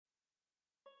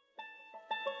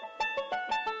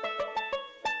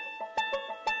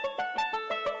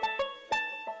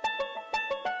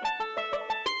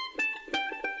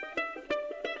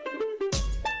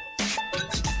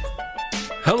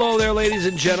Hello there, ladies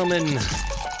and gentlemen,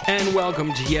 and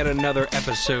welcome to yet another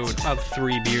episode of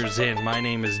 3 Beers In. My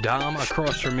name is Dom.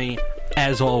 Across from me,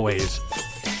 as always,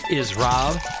 is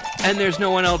Rob, and there's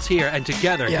no one else here. And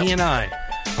together, he and I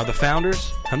are the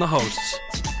founders and the hosts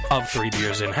of 3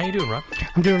 Beers In. How you doing, Rob?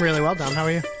 I'm doing really well, Dom. How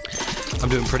are you? I'm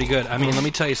doing pretty good. I mean, let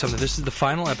me tell you something. This is the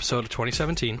final episode of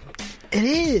 2017. It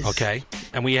is. Okay,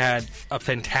 and we had a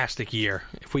fantastic year.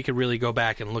 If we could really go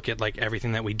back and look at like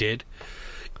everything that we did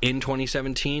in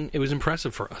 2017, it was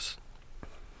impressive for us.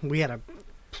 We had a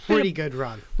pretty good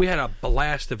run. We had a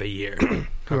blast of a year.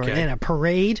 We were in a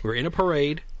parade. We're in a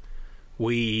parade.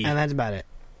 And that's about it.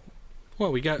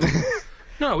 Well, we got...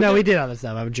 we did other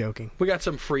stuff. I'm joking. We got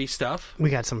some free stuff. We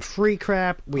got some free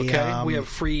crap. We have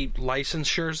free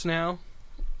licensures now.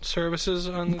 Services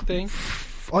on the thing.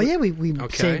 Oh, yeah, we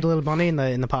saved a little money in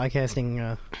the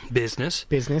podcasting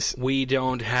business. We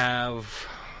don't have...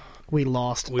 We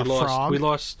lost Frog. We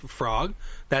lost Frog.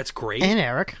 That's great. And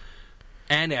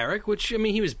Eric, which, I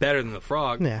mean, he was better than the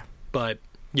Frog. Yeah. But,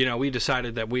 you know, we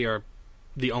decided that we are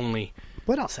the only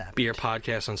what else happened? Beer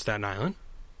podcast on Staten Island.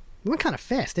 It went kind of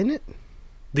fast, didn't it?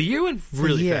 The year went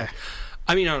really fast.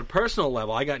 I mean, on a personal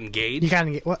level, I got engaged. You got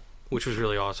engaged? What? Which was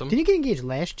really awesome. Did you get engaged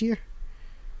last year?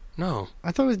 No.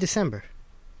 I thought it was December.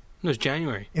 No, it was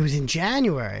January. It was in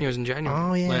January. Yeah, it was in January.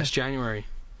 Oh, yeah. Last January.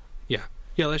 Yeah,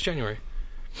 last January.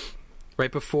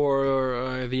 Right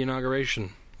before the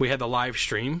inauguration. We had the live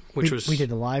stream, We did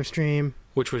the live stream.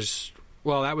 Which was...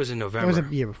 Well, that was in November. It was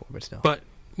a year before, but still. But,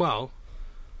 well...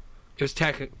 It was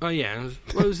technically... Oh, yeah.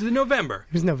 It was in November.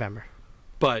 It was November.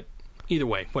 But, either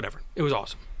way, whatever. It was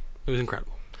awesome. It was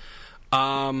incredible.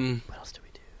 What else did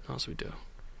we do?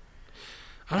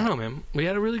 I don't know, man. We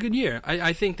had a really good year.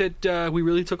 I think that we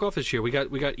really took off this year. We got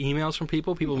emails from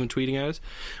people. People have been tweeting at us.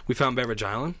 We found Beverage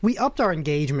Island. We upped our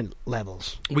engagement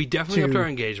levels. We definitely upped our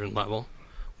engagement level.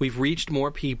 We've reached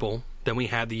more people than we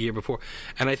had the year before.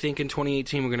 And I think in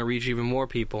 2018 we're going to reach even more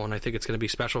people, and I think it's going to be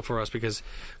special for us because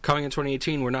coming in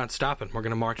 2018 we're not stopping. We're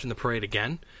going to march in the parade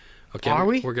again. Okay, are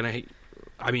we? We're going to...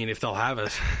 I mean, if they'll have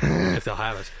us.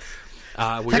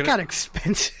 That got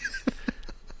expensive.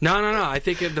 No. I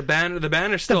think the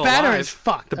banner's still alive. The banner alive. is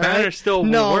fucked. The banner's still...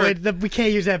 No, we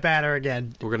can't use that banner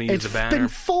again. We're going to use the banner. It's been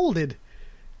folded.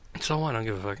 So what? I don't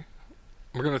give a fuck.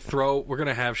 We're going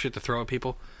to have shit to throw at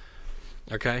people.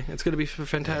 Okay? It's going to be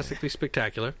fantastically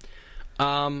spectacular.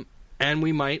 And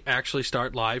we might actually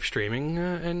start live streaming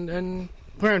and...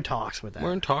 We're in talks with that.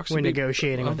 We're in talks. We're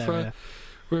negotiating with that.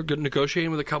 We're negotiating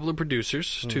with a couple of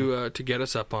producers to get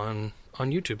us up on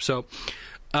YouTube. So...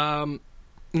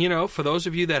 you know, for those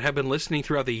of you that have been listening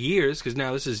throughout the years, because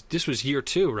now this was year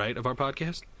 2, right, of our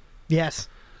podcast? Yes.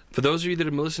 For those of you that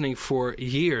have been listening for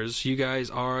years, you guys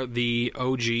are the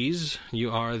OGs.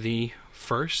 You are the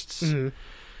firsts. Mm-hmm.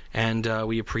 And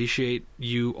we appreciate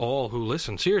you all who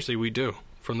listen. Seriously, we do.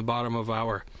 From the bottom of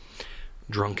our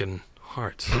drunken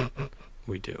hearts.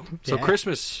 We do. So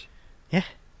Christmas. Yeah.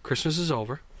 Christmas is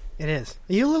over. It is.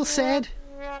 Are you a little sad?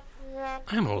 I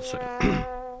am a little sad.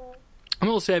 I'm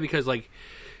a little sad because, like,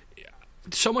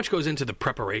 so much goes into the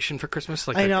preparation for Christmas.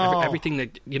 Like, I know. Everything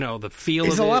that, you know, the feel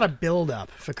There's of it. There's a lot of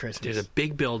build-up for Christmas. There's a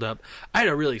big build-up. I had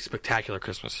a really spectacular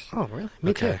Christmas. Oh, really?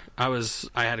 Me too. I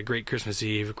had a great Christmas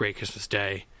Eve, a great Christmas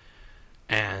Day,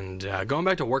 and going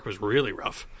back to work was really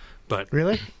rough. But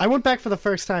really? I went back for the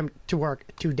first time to work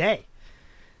today.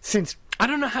 I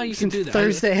don't know how you can do that.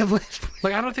 Thursday of last week.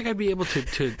 Like, I don't think I'd be able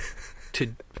to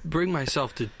bring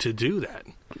myself to do that.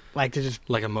 Like, to just...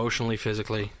 Like, emotionally,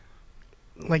 physically.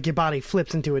 Like, your body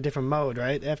flips into a different mode,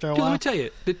 right? After a while? Let me tell you,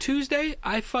 the Tuesday,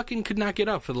 I fucking could not get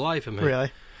up for the life of me.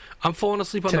 Really? I'm falling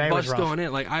asleep on the bus going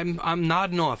in. Like, I'm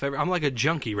nodding off. I'm like a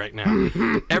junkie right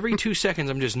now. Every 2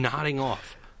 seconds, I'm just nodding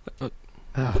off. Oh.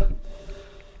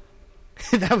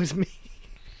 That was me.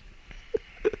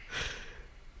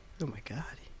 Oh, my God.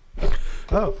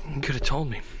 Oh. You could have told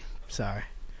me. Sorry.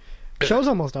 Show's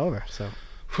almost over, so...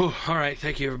 Whew, all right,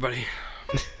 thank you, everybody.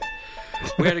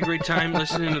 We had a great time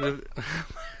listening to the...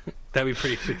 That'd be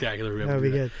pretty spectacular. That'd be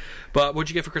good. But what'd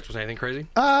you get for Christmas? Anything crazy?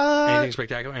 Anything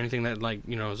spectacular? Anything that, like,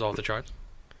 you know, is off the charts?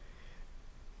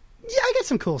 Yeah, I got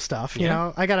some cool stuff. You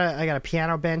know, I got a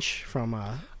piano bench from...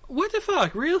 What the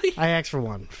fuck? Really? I asked for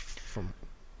one from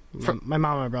my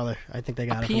mom and my brother. I think they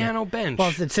got a piano bench.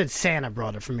 Well, it said Santa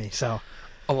brought it for me, so...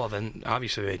 Oh, well, then,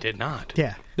 obviously they did not.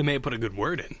 Yeah. They may have put a good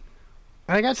word in.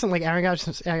 I got some, like, Erin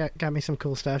got me some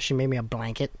cool stuff. She made me a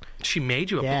blanket. She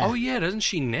made you a blanket? Oh, yeah, doesn't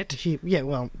she knit? She knit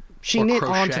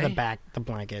onto the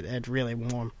blanket. It's really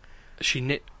warm. She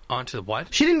knit onto the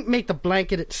what? She didn't make the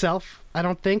blanket itself, I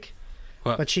don't think.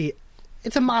 What? But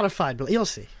it's a modified blanket. You'll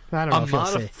see. I don't know if you'll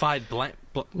see. A modified blanket?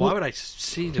 Why would I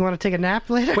see? You want to take a nap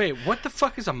later? Wait, what the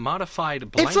fuck is a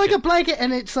modified blanket? It's like a blanket,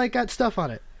 and it's like got stuff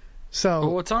on it. So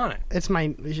what's on it? It's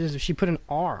she put an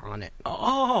R on it.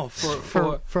 Oh,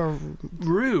 for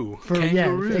Roo.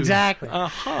 Kangaroo. Yeah, exactly.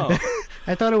 Uh-huh.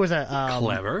 I thought it was a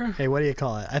clever. Hey, what do you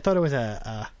call it? I thought it was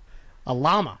a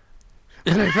llama.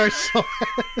 When I first saw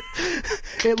it,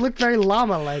 it looked very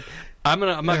llama-like. I'm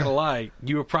not gonna lie.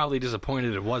 You were probably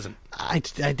disappointed it wasn't. I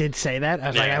did say that. I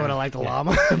was like, I would have liked a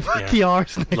llama, but Yeah. the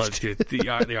R's nice. Look, dude, the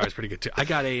R is pretty good too. I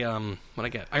got a what I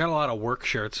got a lot of work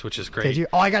shirts, which is great. Did you?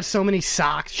 Oh, I got so many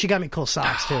socks. She got me cool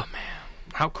socks too. Oh man,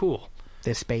 how cool!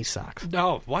 They're space socks.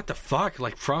 Oh, what the fuck?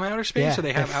 Like from outer space, Yeah, or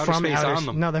they have they're outer from space on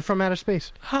them? No, they're from outer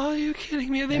space. Oh, are you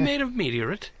kidding me? Are they made of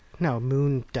meteorite? No,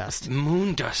 moon dust.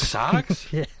 Moon dust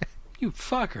socks? Yeah, You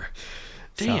fucker!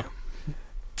 Damn.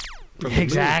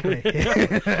 exactly.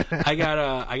 I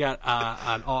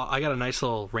got a nice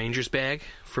little Rangers bag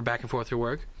for back and forth through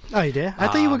work. Oh, you did? I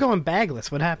thought you were going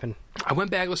bagless. What happened? I went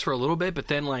bagless for a little bit, but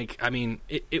then,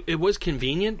 it was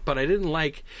convenient, but I didn't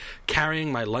like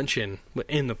carrying my lunch in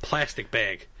the plastic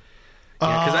bag.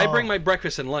 Yeah, because I bring my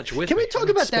breakfast and lunch with me. Can we talk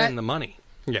about spend that? the money.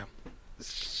 Yeah.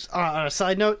 On a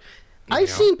side note, I've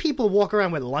seen people walk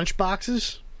around with lunch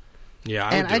boxes. Yeah,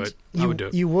 I would do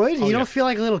it. You would? Oh, You don't feel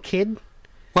like a little kid?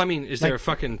 Well, I mean, is there a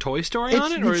fucking Toy Story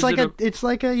on it, or is like it it's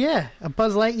like a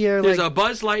Buzz Lightyear. There's a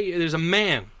Buzz Lightyear. There's a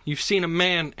man. You've seen a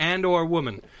man and or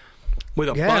woman with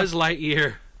a Buzz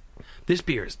Lightyear. This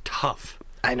beer is tough.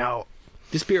 I know.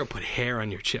 This beer will put hair on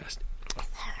your chest.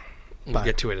 We'll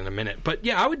get to it in a minute. But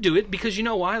yeah, I would do it because you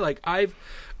know why? Like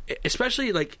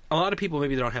especially like a lot of people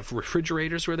maybe they don't have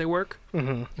refrigerators where they work.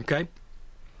 Mm-hmm. Okay.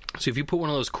 So if you put one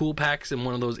of those cool packs in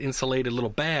one of those insulated little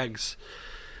bags,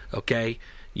 okay,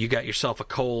 you got yourself a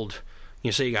cold.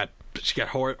 You say you got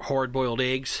hard boiled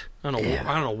eggs. I don't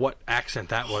know what accent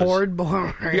that was. Hard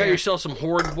boiled. You got yourself some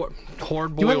hard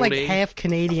boiled You went like eggs. half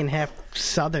Canadian, half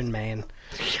Southern, man.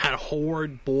 You got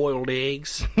hard boiled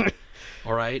eggs.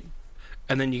 All right,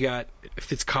 and then you got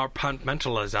if it's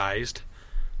compartmentalized.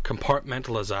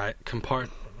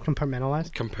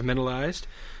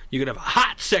 You could have a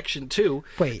hot section too.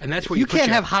 Wait, and that's where you can't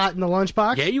have hot in the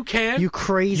lunchbox? Yeah, you can. You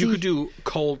crazy? You could do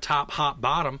cold top, hot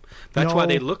bottom. That's why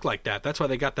they look like that. That's why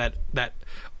they got that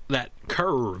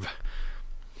curve.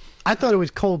 I thought it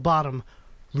was cold bottom,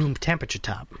 room temperature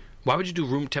top. Why would you do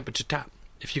room temperature top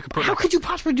if you could put? How could you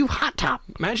possibly do hot top?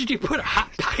 Imagine you put a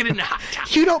hot pocket in the hot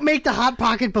top. You don't make the hot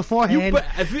pocket beforehand.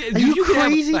 Are you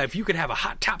crazy? If you could have a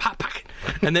hot pocket,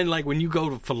 and then like when you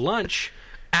go for lunch.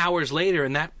 Hours later,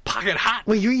 and that pocket hot.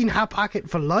 Wait, you're eating hot pocket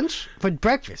for lunch? For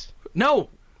breakfast? No,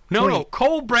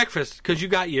 cold breakfast because you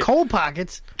got your cold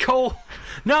pockets.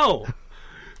 No,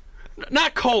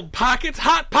 not cold pockets.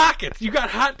 Hot pockets. You got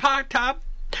hot pocket top,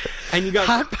 and you got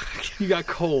hot pocket. You got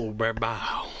cold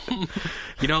bow.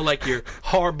 You know, like your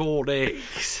hard-boiled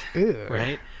eggs, Ew.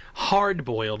 right?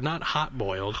 Hard-boiled, not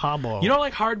hot-boiled. Hard-boiled. You don't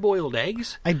like hard-boiled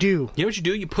eggs? I do. You know what you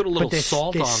do? You put a little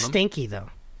salt on them. They're stinky though.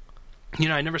 You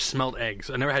know, I never smelled eggs.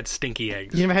 I never had stinky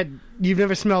eggs. You've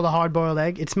never smelled a hard-boiled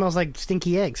egg? It smells like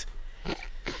stinky eggs.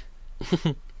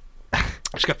 I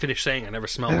just got finished saying I never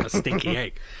smelled a stinky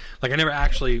egg. Like I never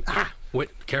actually. Wait,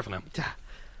 careful now.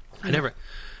 I never.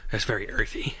 That's very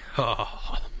earthy.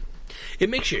 Oh, it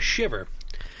makes you shiver.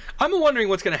 I'm wondering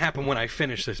what's going to happen when I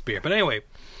finish this beer. But anyway,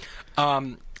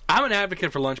 I'm an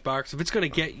advocate for Lunchbox. If it's going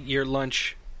to get your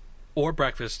lunch or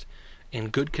breakfast in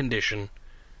good condition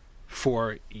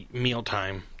for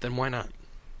mealtime, then why not?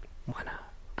 Why not?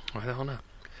 Why the hell not?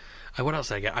 What else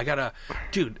did I got?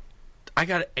 I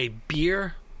got a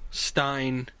beer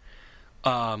Stein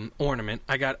ornament.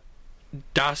 I got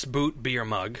Das Boot beer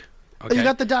mug. Okay? Oh, you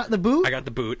got the boot? I got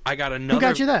the boot. I got another. Who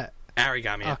got you that? Ari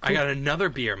got me. Oh, cool. I got another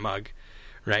beer mug,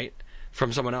 right,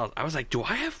 from someone else. I was like,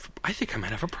 I think I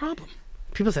might have a problem.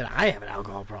 People said I have an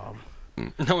alcohol problem.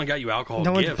 No one got you alcohol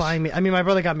No gifts. one's buying me. I mean, my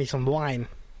brother got me some wine.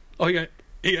 Oh, he got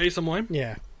you some wine?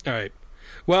 Yeah. All right.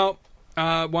 Well,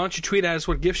 why don't you tweet at us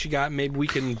what gifts you got? Maybe we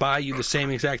can buy you the same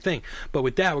exact thing. But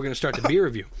with that, we're going to start the beer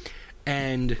review.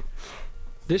 And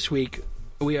this week,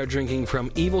 we are drinking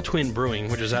from Evil Twin Brewing,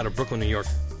 which is out of Brooklyn, New York.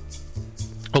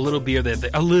 A little beer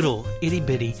a little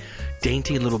itty-bitty,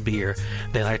 dainty little beer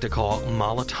they like to call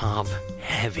Molotov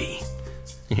Heavy.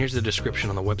 And here's the description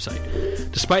on the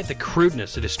website. Despite the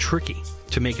crudeness, it is tricky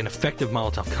to make an effective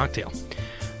Molotov cocktail.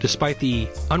 Despite the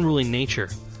unruly nature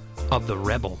of the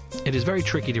Rebel, it is very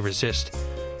tricky to resist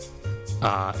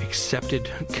accepted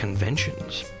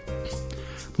conventions.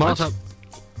 Molotov...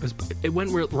 It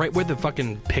went right where the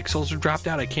fucking pixels are dropped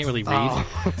out. I can't really read,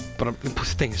 but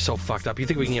this thing is so fucked up. You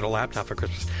think we can get a laptop for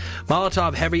Christmas?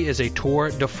 Molotov Heavy is a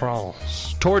Tour de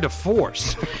France. Tour de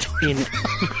Force.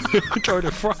 Tour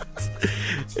de France.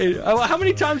 How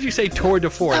many times do you say Tour de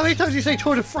Force? How many times do you say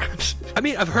Tour de France? I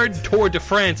mean, I've heard Tour de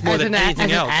France more than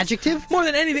anything else. As an adjective? More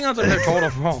than anything else, I've heard Tour de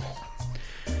France.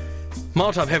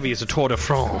 Molotov Heavy is a Tour de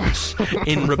France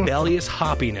in rebellious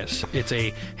hoppiness. It's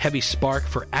a heavy spark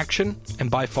for action and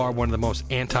by far one of the most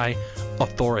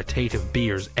anti-authoritative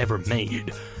beers ever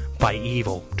made by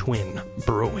Evil Twin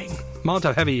Brewing.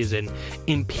 Molotov Heavy is an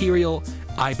Imperial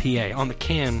IPA. On the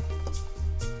can,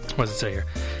 what does it say here?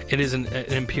 It is an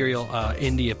Imperial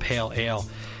India Pale Ale.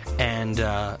 And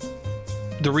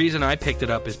the reason I picked it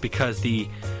up is because the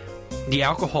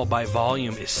alcohol by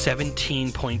volume is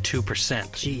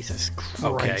 17.2%. Jesus Christ.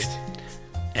 Okay.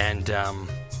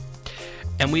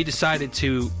 And we decided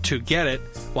to get it.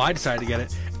 Well, I decided to get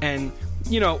it. And,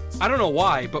 you know, I don't know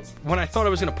why, but when I thought I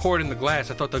was going to pour it in the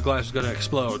glass, I thought the glass was going to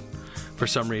explode for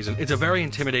some reason. It's a very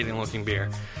intimidating looking beer.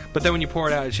 But then when you pour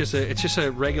it out, it's just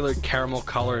a regular caramel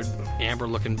colored amber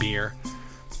looking beer.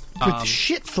 With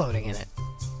shit floating in it.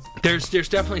 There's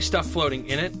definitely stuff floating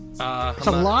in it. There's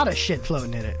a lot of shit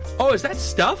floating in it. Oh, is that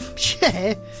stuff?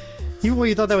 Yeah.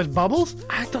 You thought that was bubbles?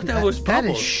 I thought that was bubbles. That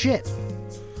is shit.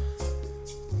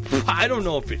 I don't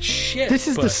know if it's shit. This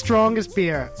is the strongest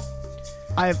beer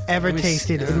I've ever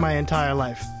tasted in my entire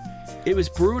life. It was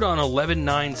brewed on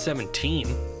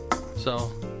 11/9/17. So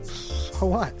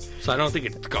what? So I don't think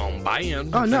it's gone by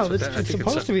him. Oh no, it's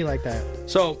supposed to be like that.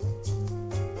 So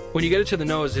when you get it to the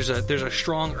nose, there's a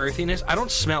strong earthiness. I don't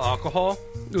smell alcohol,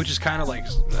 which is kind of like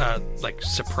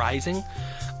surprising.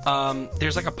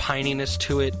 There's like a pininess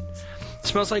to it. It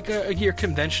smells like your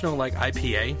conventional like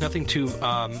IPA. Nothing too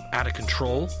out of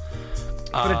control.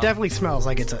 But it definitely smells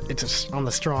like it's on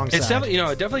the strong side. It's definitely,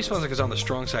 it definitely smells like it's on the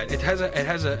strong side. It has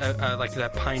a like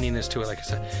that pininess to it, like I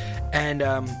said. And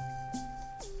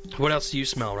what else do you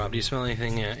smell, Rob? Do you smell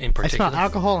anything in particular? I smell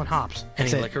alcohol and hops.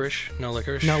 Any licorice? No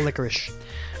licorice? No licorice.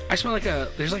 I smell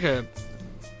there's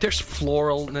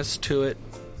floralness to it.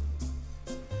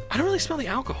 I don't really smell the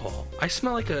alcohol. I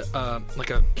smell like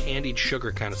a candied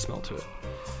sugar kind of smell to it.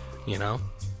 You know?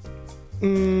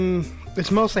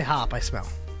 It's mostly hop I smell.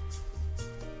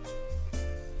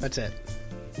 That's it.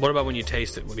 What about when you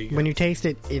taste it? What do you get? When you taste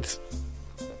it, it's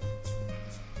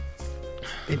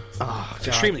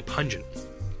extremely pungent.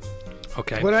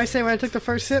 Okay. What did I say when I took the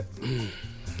first sip?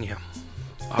 Yeah.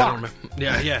 I don't remember.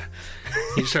 Yeah.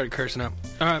 You started cursing up.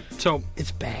 All right, so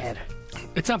it's bad.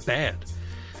 It's not bad.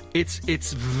 It's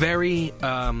very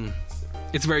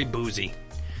boozy.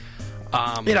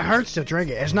 It hurts to drink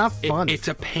it. It's not fun. It's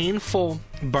a painful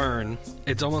burn.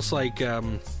 It's almost like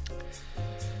the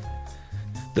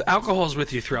alcohol's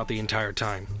with you throughout the entire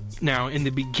time. Now, in the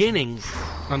beginning,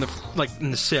 in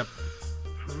the sip,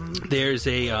 there's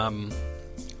a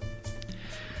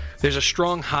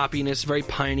strong hoppiness, very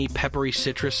piney, peppery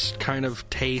citrus kind of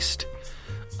taste.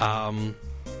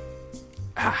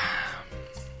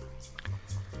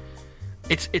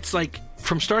 It's like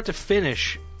from start to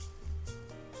finish,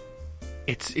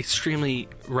 it's extremely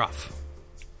rough.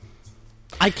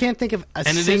 I can't think of and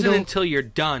it isn't until you're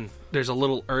done. There's a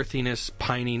little earthiness,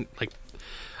 piney, like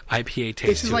IPA taste.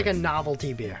 This is like a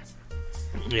novelty beer.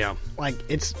 Yeah, like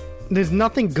there's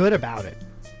nothing good about it.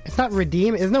 It's not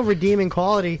redeeming. There's no redeeming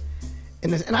quality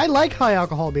in this. And I like high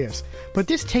alcohol beers, but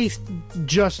this tastes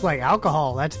just like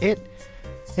alcohol. That's it.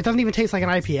 It doesn't even taste like an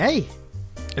IPA.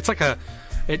 It's like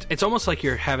it's almost like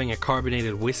you're having a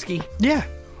carbonated whiskey. Yeah.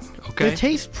 Okay. It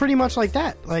tastes pretty much like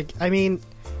that. Like, I mean,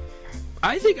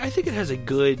 I think it has a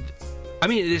good. I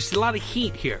mean, there's a lot of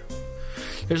heat here.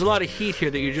 There's a lot of heat here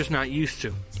that you're just not used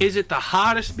to. Is it the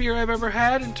hottest beer I've ever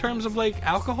had in terms of like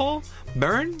alcohol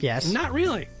burn? Yes. Not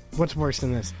really. What's worse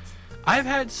than this? I've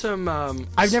had some.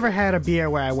 I've never had a beer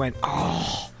where I went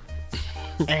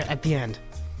at the end.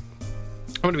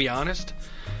 I'm going to be honest.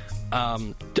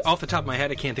 Off the top of my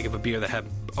head, I can't think of a beer that had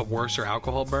a worse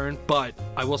alcohol burn. But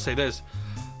I will say this: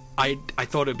 I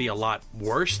thought it'd be a lot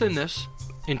worse than this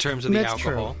in terms of the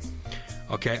alcohol. True.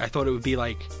 Okay, I thought it would be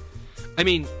like. I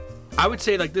mean, I would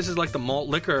say like this is like the malt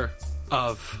liquor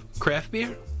of craft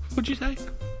beer. Would you say?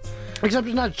 Except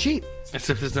it's not cheap.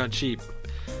 Except it's not cheap.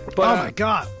 But, oh my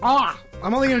god!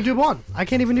 I'm only gonna do one. I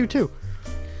can't even do two.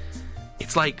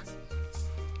 It's like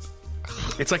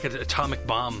an atomic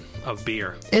bomb of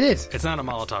beer. It is. It's not a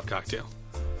Molotov cocktail.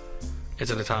 It's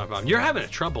an atomic bomb. You're having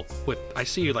trouble with. I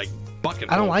see you like bucking.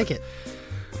 I don't like it.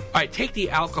 All right, take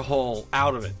the alcohol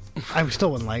out of it. I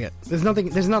still wouldn't like it. There's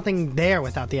nothing there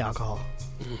without the alcohol.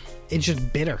 It's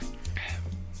just bitter.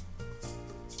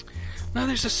 No,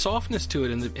 there's a softness to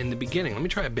it in the beginning. Let me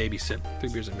try a baby sip.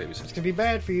 3 beers and a baby sip. It's gonna be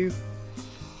bad for you.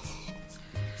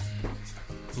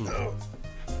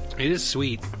 It is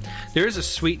sweet. There is a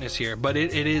sweetness here, but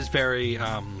it is very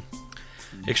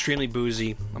extremely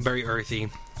boozy, very earthy,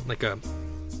 like a.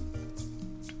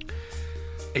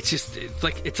 It's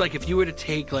like if you were to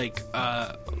take like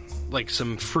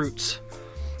some fruits,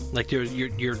 like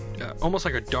you're almost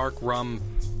like a dark rum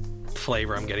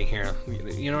flavor I'm getting here.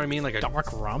 You know what I mean? Like a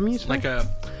Dark rum, you say? like a.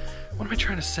 What am I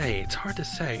trying to say? It's hard to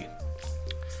say.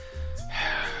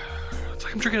 It's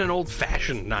like I'm drinking an old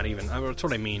fashioned. Not even. That's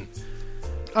what I mean.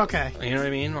 Okay. You know what I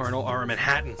mean? Or a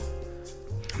Manhattan.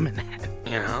 Manhattan.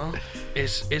 You know,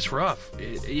 it's rough.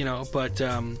 You know, but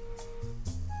I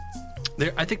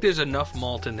think there's enough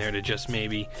malt in there to just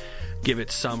maybe give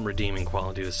it some redeeming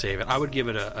quality to save it. I would give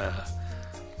it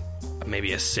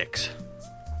maybe a 6.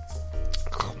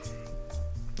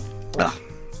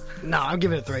 No, I'll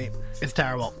give it a 3. It's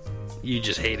terrible. You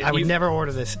just hate it. I would never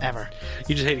order this ever.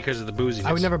 You just hate it because of the booziness.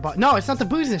 I would never buy. No, it's not the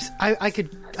booziness. I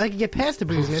could get past the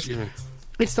booziness. Excuse me.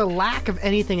 It's the lack of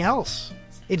anything else.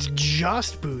 It's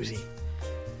just boozy.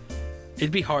 It'd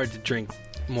be hard to drink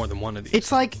more than one of these.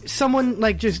 It's like someone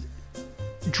like just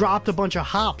dropped a bunch of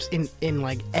hops in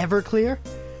like Everclear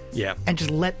Yeah. and just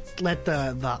let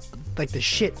the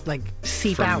shit like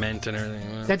seep out. Ferment and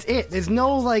everything. That's it. There's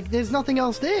nothing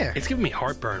else there. It's giving me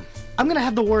heartburn. I'm gonna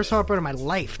have the worst heartburn of my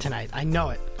life tonight. I know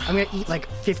it. I'm gonna eat like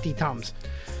 50 Tums.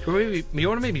 You want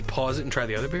to maybe pause it and try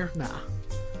the other beer? Nah.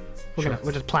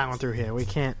 We're just plowing through here. We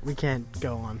can't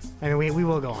go on. I mean, we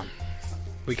will go on.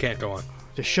 We can't go on.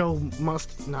 The show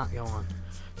must not go on.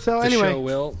 So The anyway, show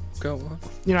will go on.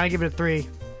 I give it a 3.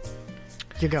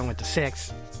 You're going with the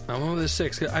 6. I'm on with a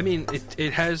 6. I mean,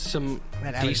 it has some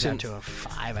That averages decent. out to a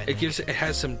 5. I think. It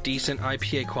has some decent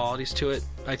IPA qualities to it,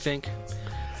 I think.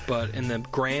 But in the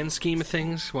grand scheme of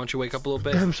things, why don't you wake up a little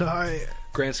bit? I'm sorry.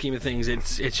 Grand scheme of things,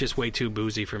 it's just way too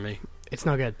boozy for me. It's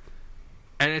no good.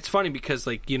 And it's funny because,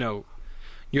 like,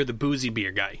 you're the boozy beer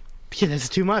guy. Yeah, this is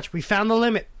too much. We found the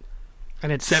limit.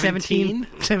 And it's 17?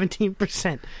 17%.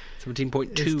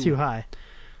 17.2. It's too high.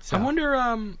 So, I wonder,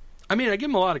 I give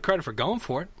him a lot of credit for going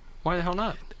for it. Why the hell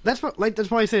not? that's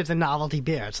why I say it's a novelty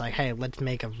beer. It's like, hey, let's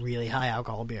make a really high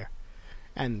alcohol beer.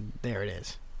 And there it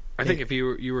is. I think if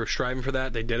you were striving for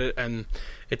that, they did it, and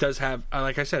it does have,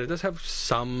 like I said, it does have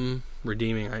some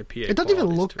redeeming IPA. It doesn't even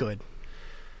qualities look to it. good.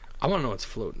 I want to know what's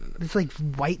floating in it. It's like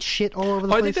white shit all over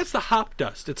the I place. think that's the hop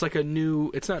dust. It's like a new.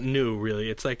 It's not new,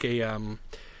 really. It's like a I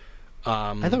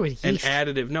thought it was an yeast.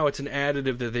 additive. No, it's an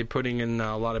additive that they're putting in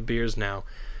a lot of beers now.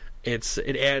 It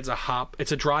adds a hop.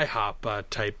 It's a dry hop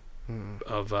type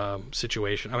of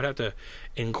situation. I would have to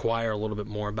inquire a little bit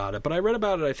more about it. But I read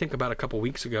about it. I think about a couple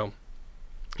weeks ago.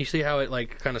 You see how it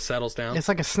like kind of settles down? It's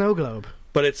like a snow globe.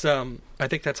 But it's I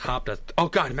think that's hop dust. Oh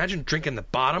God! Imagine drinking the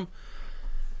bottom.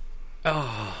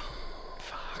 Oh.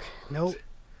 Nope.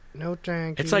 No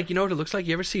drink. It's like, what it looks like?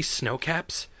 You ever see snow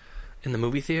caps in the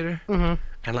movie theater? Mm-hmm.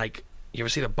 And, like, you ever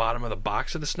see the bottom of the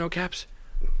box of the snow caps?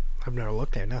 I've never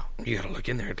looked there, no. You gotta look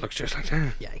in there. It looks just like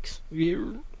that. Yikes.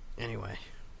 You... Anyway.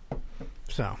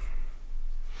 So.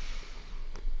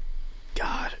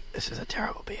 God, this is a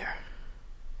terrible beer.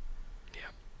 Yeah.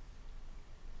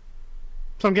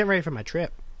 So I'm getting ready for my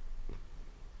trip.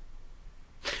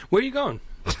 Where are you going?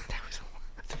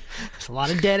 There's a lot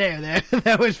of dead air there.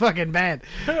 That was fucking bad.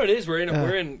 No, it is. We're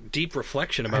in deep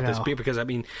reflection about this know. beer because I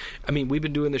mean we've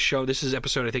been doing this show. This is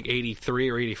episode I think 83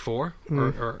 or 84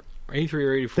 or 83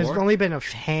 or 84. There's only been a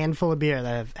handful of beer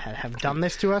that have done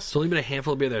this to us. There's only been a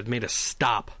handful of beer that have made us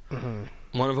stop. Mm-hmm.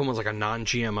 One of them was like a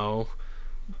non-GMO,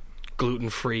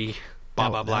 gluten-free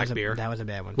Baba Black beer. That was a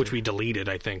bad one. Which too. we deleted.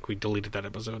 I think we deleted that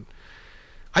episode.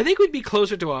 I think we'd be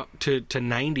closer to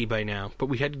 90 by now, but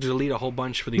we had to delete a whole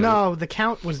bunch for the. No, the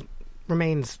count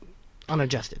remains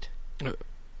unadjusted.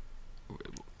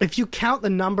 If you count the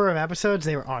number of episodes,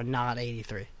 they are not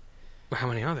 83. How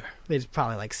many are there? It's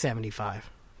probably like 75.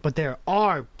 But there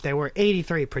were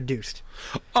 83 produced.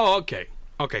 Oh, okay.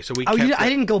 Okay, so we. Oh, kept I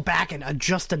didn't go back and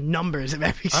adjust the numbers of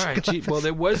every. All right. single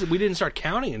Well, we didn't start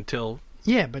counting until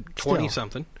yeah, but 20 still,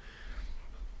 something.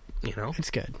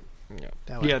 it's good.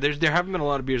 Yeah. There haven't been a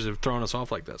lot of beers that have thrown us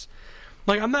off like this.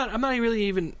 Like I'm not really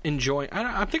even enjoying.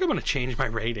 I think I'm going to change my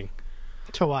rating.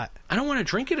 To what? I don't want to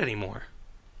drink it anymore.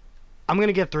 I'm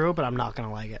gonna get through it, but I'm not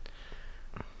gonna like it.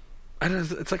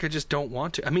 It's like I just don't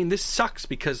want to. I mean, this sucks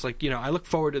because, like, I look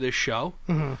forward to this show.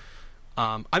 Mm-hmm.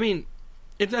 I mean,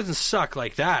 it doesn't suck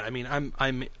like that. I mean,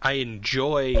 I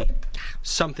enjoy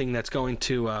something that's going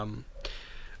to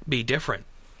be different.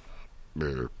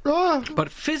 But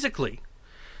physically,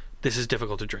 this is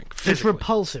difficult to drink. It's Physically.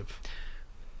 repulsive.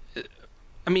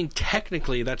 I mean,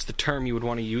 technically, that's the term you would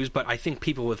want to use, but I think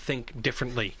people would think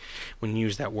differently when you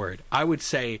use that word. I would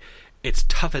say it's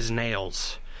tough as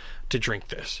nails to drink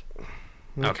this.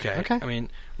 Okay. I mean,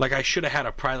 like, I should have had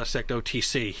a Prilosec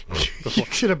OTC. You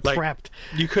should have like, prepped.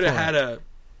 You could have had a...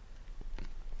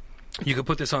 You could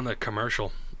put this on the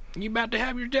commercial. You about to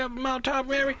have yourself a Molotov,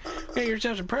 Mary? Get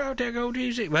yourself some Prilosec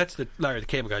OTC. Well, that's the Larry the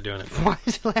Cable Guy doing it. Why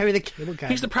is it Larry the Cable Guy?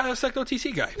 He's the Prilosec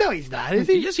OTC guy. No, he's not, is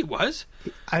he? Yes, he was.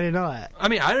 I didn't know that. I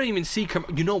mean, I don't even see...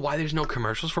 you know why there's no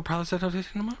commercials for Prilosec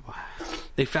OTC anymore? Why?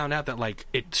 They found out that, like,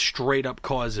 it straight up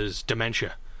causes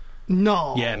dementia.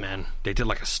 No. Yeah, man. They did,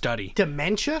 like, a study.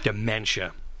 Dementia?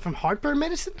 Dementia. From heartburn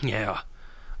medicine? Yeah.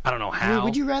 I don't know I how. mean,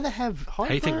 would you rather have heartburn? How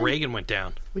do you think Reagan went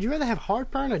down? Would you rather have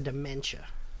heartburn or dementia?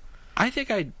 I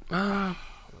think I'd...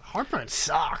 Heartburn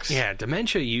sucks. yeah,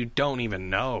 dementia you don't even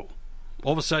know.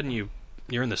 All of a sudden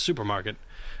you're in the supermarket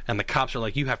and the cops are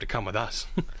like, you have to come with us.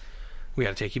 We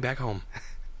got to take you back home.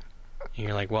 And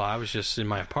you're like, well, I was just in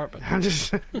my apartment. I'm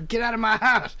just... Get out of my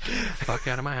house. Fuck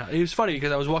out of my house. It was funny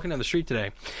because I was walking down the street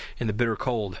today in the bitter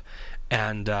cold,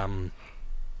 and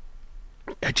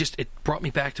it brought me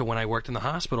back to when I worked in the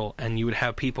hospital, and you would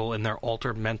have people in their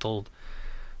altered mental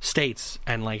states,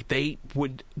 and like they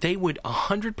would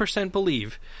 100%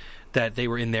 believe that they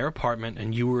were in their apartment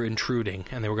and you were intruding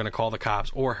and they were going to call the cops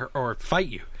or fight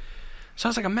you. So I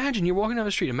was like, imagine you're walking down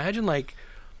the street. Imagine, like,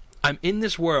 I'm in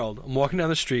this world. I'm walking down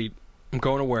the street. I'm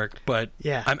going to work, but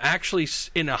yeah. I'm actually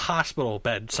in a hospital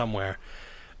bed somewhere,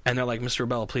 and they're like, Mr.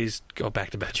 Abella, please go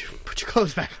back to bed. Put your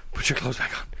clothes back. Put your clothes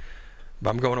back on. But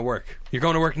I'm going to work. You're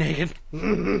going to work naked?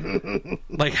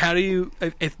 Like, how do you...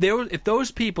 If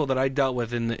those people that I dealt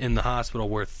with in the hospital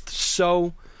were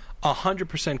so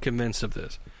 100% convinced of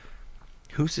this,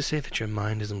 who's to say that your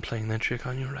mind isn't playing that trick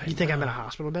on you right now? You think I'm in a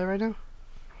hospital bed right now?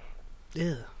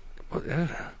 Yeah. Well,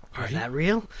 Is that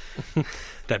real?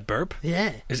 That burp?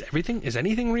 Yeah. Is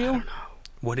anything real? I don't know.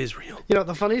 What is real? You know,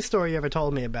 the funniest story you ever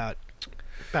told me about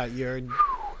your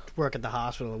work at the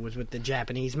hospital was with the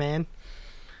Japanese man.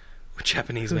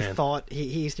 Japanese who man. thought he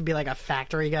used to be like a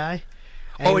factory guy.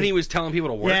 And he was telling people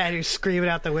to work? Yeah, and he was screaming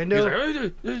out the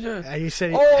window. Like, and he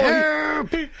said, help!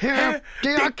 Help!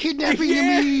 They are kidnapping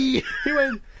me! He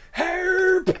went,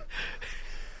 help!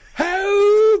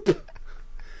 Help!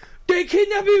 They're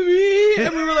kidnapping me!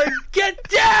 And we were like, get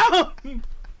down!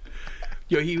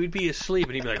 Yo, he would be asleep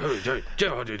and he'd be like,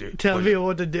 tell me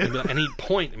what to do. And he'd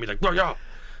point and be like, yo.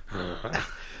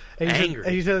 Angry.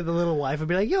 And he said the little wife would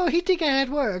be like, yo, he think I had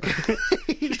work.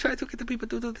 He tried to get the people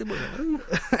to do the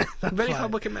work. Very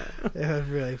hard-looking man. It was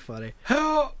really funny.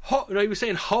 Help! No, he was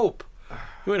saying hope.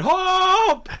 He went,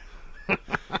 hope!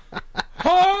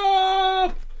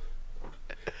 Hope!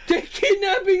 They're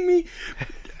kidnapping me!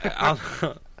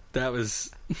 That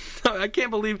was... I can't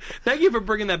believe... Thank you for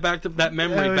bringing that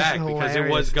memory back, because it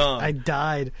was gone. I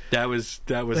died. That was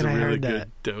a when I really heard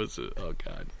good... That was... Oh,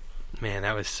 God. Man,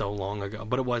 that was so long ago.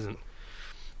 But it wasn't.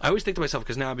 I always think to myself,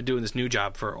 because now I've been doing this new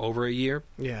job for over a year.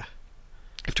 Yeah.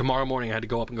 If tomorrow morning I had to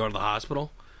go up and go to the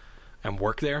hospital and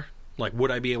work there, like,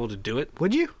 would I be able to do it?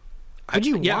 Would you? Would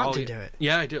you want to do it?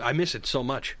 Yeah, I do. I miss it so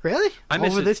much. Really? I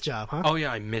miss Over it. this job, huh? Oh,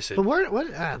 yeah, I miss it. But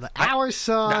the hours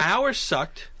sucked. The hours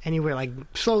sucked. And you were, like,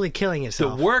 slowly killing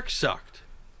yourself. The work sucked.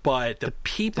 But the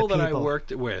people that I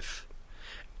worked with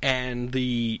and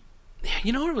you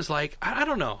know what it was like? I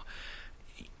don't know.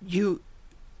 You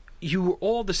were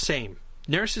all the same.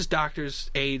 Nurses, doctors,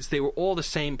 aides, they were all the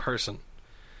same person.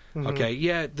 Mm-hmm. Okay,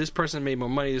 yeah, this person made more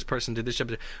money, this person did this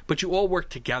job, but you all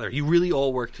worked together. You really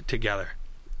all worked together.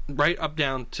 Right up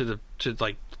down to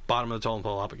like bottom of the totem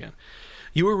pole up again.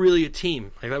 You were really a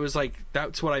team.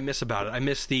 That's what I miss about it. I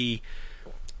miss the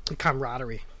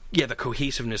camaraderie. Yeah, the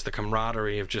cohesiveness, the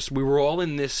camaraderie of just, we were all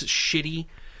in this shitty,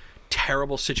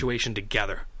 terrible situation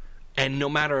together. And no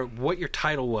matter what your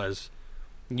title was,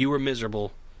 you were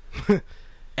miserable.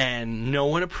 And no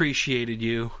one appreciated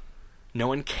you. No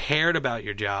one cared about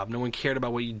your job. No one cared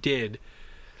about what you did.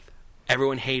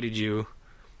 Everyone hated you,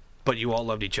 but you all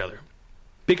loved each other.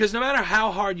 Because no matter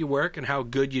how hard you work and how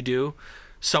good you do,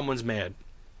 someone's mad.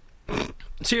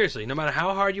 Seriously, no matter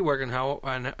how hard you work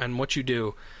and what you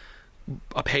do,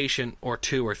 a patient or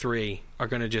two or three are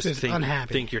going to just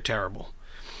think you're terrible.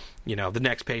 You know, the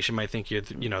next patient might think you're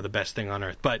the best thing on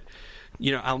earth. But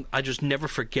I just never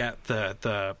forget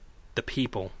the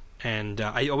people, and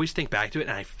I always think back to it,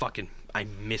 and I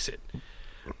miss it.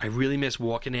 I really miss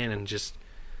walking in and just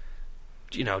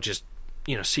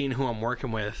seeing who I'm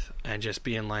working with and just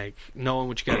being like, knowing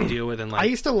what you got to deal with. And like, I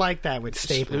used to like that with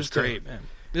Staples. It was great, man.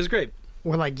 It was great.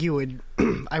 Where like you would,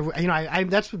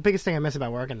 that's the biggest thing I miss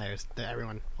about working there is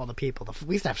all the people.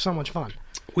 We used to have so much fun.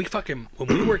 When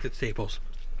we worked at Staples,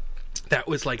 That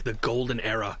was like the golden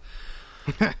era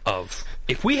of...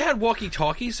 If we had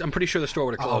walkie-talkies, I'm pretty sure the store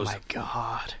would have closed. Oh, my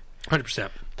God. 100%.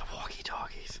 The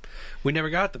walkie-talkies. We never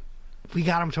got them. We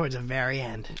got them towards the very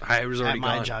end. I was already At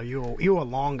my gone. job. You were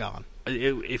long gone.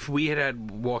 If we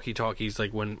had walkie-talkies,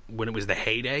 like when it was the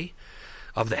heyday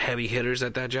of the heavy hitters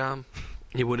at that job,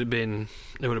 it would have been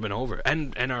over.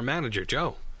 And our manager,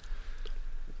 Joe.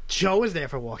 Joe was there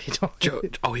for walkie-talkie. Joe,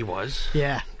 oh, he was?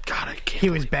 Yeah. God, I can't He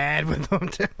was bad with them,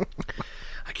 too.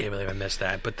 I can't believe I missed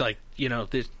that. But, like, you know,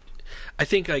 I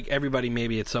think, like, everybody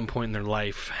maybe at some point in their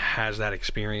life has that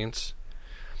experience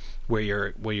where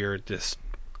you're this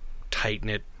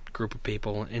tight-knit group of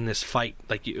people in this fight.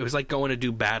 Like, it was like going to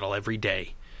do battle every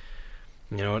day.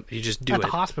 You know, you just do it. At the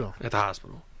hospital. At the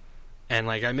hospital. And,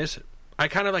 like, I miss it. I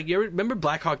kind of, like, you ever remember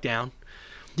Black Hawk Down?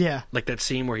 Yeah. Like that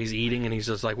scene where he's eating and he's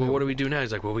just like, well, what do we do now?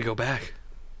 He's like, well, we go back.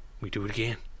 We do it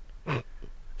again. And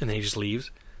then he just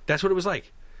leaves. That's what it was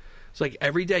like. It's like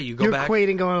every day you go You're back. You're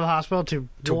equating going to the hospital to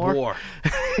war?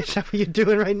 Is that what you're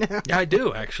doing right now? Yeah, I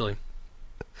do, actually.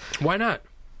 Why not?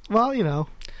 Well, you know.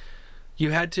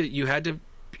 You had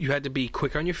to be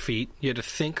quick on your feet. You had to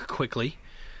think quickly.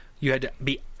 You had to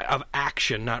be of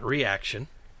action, not reaction.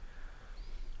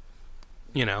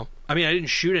 You know? I mean, I didn't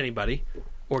shoot anybody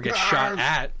or get shot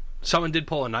at. Someone did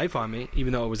pull a knife on me,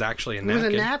 even though it was actually a napkin. It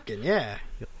was a napkin, yeah.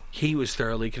 He was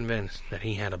thoroughly convinced that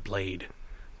he had a blade.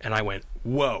 And I went,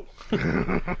 whoa.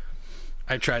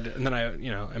 I tried to, and then I,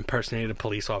 impersonated a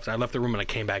police officer. I left the room and I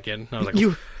came back in. And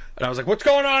I was like, what's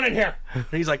going on in here? And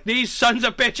he's like, these sons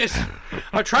of bitches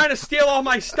are trying to steal all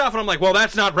my stuff. And I'm like, well,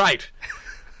 that's not right.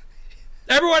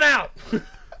 Everyone out.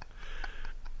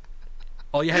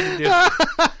 All you had to do...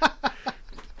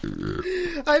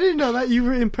 I didn't know that you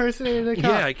were impersonating a cop.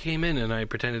 Yeah, I came in and I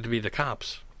pretended to be the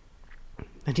cops.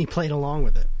 And he played along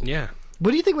with it. Yeah. What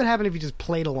do you think would happen if you just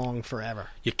played along forever?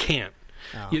 You can't.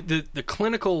 Oh. The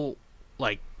clinical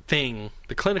the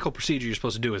clinical procedure you're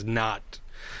supposed to do is not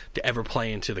to ever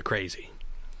play into the crazy.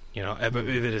 You know,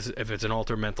 if it's an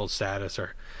altered mental status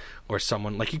or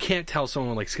someone like, you can't tell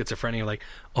someone like schizophrenia like,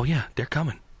 oh yeah, they're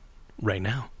coming right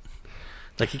now.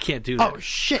 Like, you can't do that. Oh,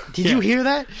 shit. Did you hear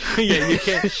that? Yeah, you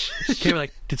can't be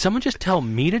like, did someone just tell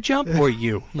me to jump or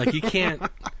you? Like, you can't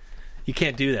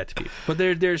do that to people. But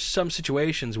there's some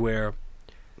situations where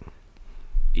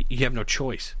you have no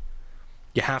choice.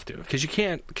 You have to. Because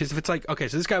if it's like, okay,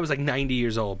 so this guy was like 90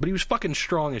 years old, but he was fucking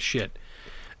strong as shit.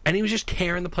 And he was just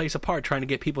tearing the place apart, trying to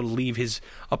get people to leave his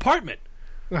apartment.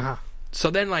 Uh-huh.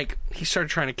 So then, like, he started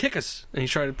trying to kick us, and he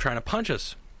started trying to punch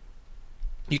us.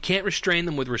 You can't restrain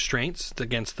them with restraints. It's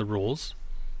against the rules.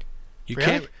 You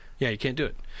can't. Yeah, you can't do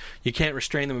it. You can't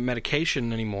restrain them with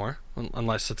medication anymore,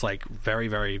 unless it's like very,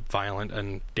 very violent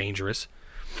and dangerous,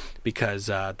 because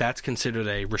that's considered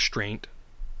a restraint.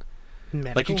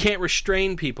 Medical? Like, you can't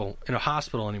restrain people in a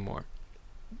hospital anymore.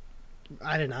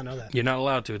 I did not know that. You're not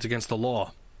allowed to. It's against the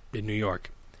law in New York.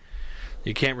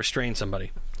 You can't restrain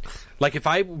somebody. Like, if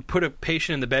I put a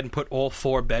patient in the bed and put all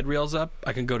 4 bed rails up,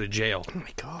 I can go to jail. Oh,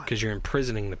 my God. Because you're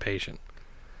imprisoning the patient.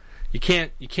 You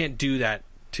can't do that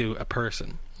to a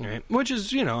person, right? Which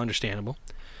is, understandable.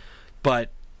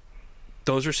 But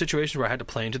those are situations where I had to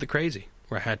play into the crazy.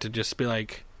 Where I had to just be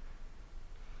like,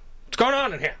 what's going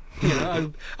on in here?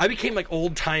 I became like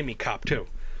old-timey cop, too.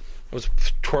 I was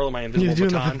twirling my invisible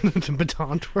baton. The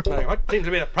baton twirl. Like, what seems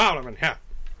to be the problem in here?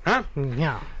 Huh?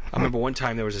 Yeah. I remember one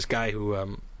time there was this guy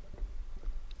who...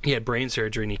 he had brain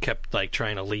surgery and he kept like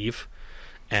trying to leave,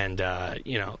 and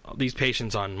these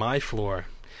patients on my floor,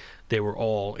 they were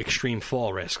all extreme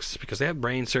fall risks because they have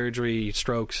brain surgery,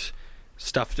 strokes,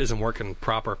 stuff isn't working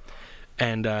proper,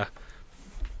 and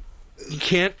you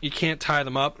can't tie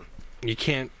them up, you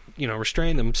can't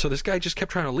restrain them. So this guy just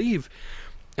kept trying to leave,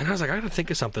 and I was like, I gotta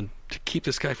think of something to keep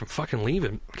this guy from fucking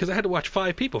leaving, because I had to watch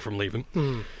 5 people from leaving.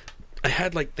 I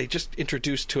had they just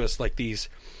introduced to us like these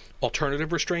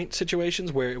alternative restraint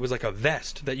situations where it was like a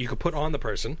vest that you could put on the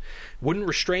person, wouldn't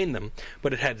restrain them,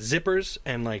 but it had zippers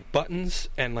and like buttons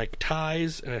and like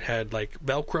ties, and it had like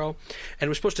Velcro, and it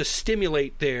was supposed to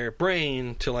stimulate their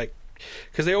brain to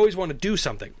because they always want to do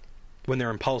something when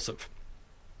they're impulsive.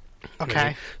 Okay.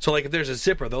 Right? So like if there's a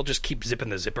zipper, they'll just keep zipping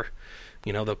the zipper.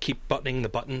 They'll keep buttoning the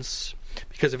buttons,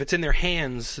 because if it's in their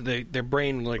hands, their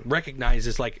brain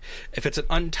recognizes if it's an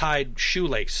untied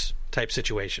shoelace type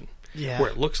situation. Yeah. Where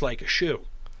it looks like a shoe,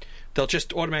 they'll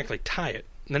just automatically tie it.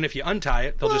 And then if you untie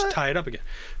it, they'll just tie it up again.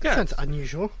 Yeah. That's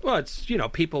unusual. Well, it's,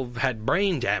 people have had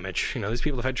brain damage. These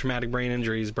people have had traumatic brain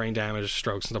injuries, brain damage,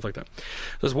 strokes, and stuff like that.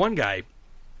 There's one guy,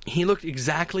 he looked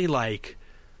exactly like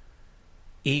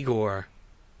Igor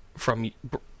from,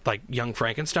 Young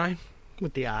Frankenstein.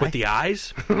 With the eye? With the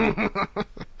eyes.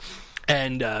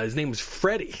 And his name was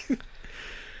Freddie.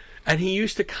 And he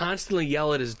used to constantly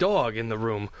yell at his dog in the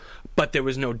room, but there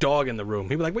was no dog in the room.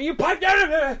 He'd be like, "Will you pipe down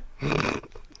here?"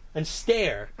 and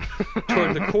stare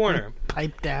toward the corner.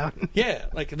 Pipe down. Yeah,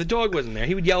 like the dog wasn't there.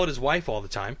 He would yell at his wife all the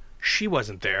time. She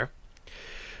wasn't there.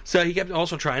 So he kept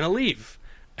also trying to leave.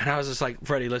 And I was just like,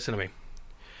 "Freddie, listen to me."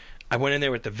 I went in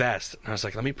there with the vest, and I was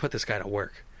like, "Let me put this guy to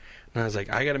work." And I was like,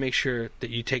 "I got to make sure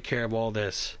that you take care of all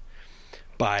this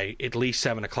by at least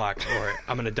 7 o'clock, or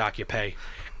I'm going to dock your pay."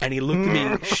 And he looked at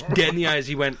me dead in the eyes.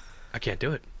 He went, "I can't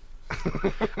do it."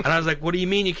 And I was like, "What do you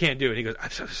mean you can't do it?" He goes,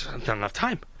 "There's not enough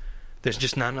time. There's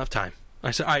just not enough time."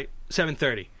 I said, "All right,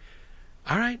 7:30.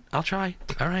 All right, I'll try.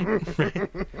 All right."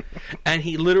 And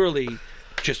he literally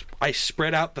I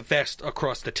spread out the vest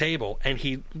across the table, and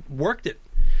he worked it.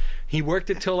 He worked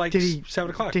it till like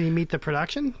 7 o'clock. Did he meet the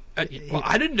production? Well,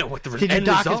 I didn't know what the Did you end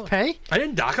dock result. his pay? I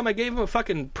didn't dock him. I gave him a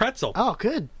fucking pretzel. Oh,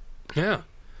 good. Yeah, it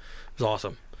was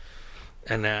awesome.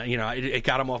 And it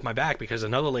got him off my back because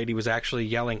another lady was actually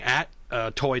yelling at a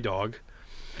toy dog.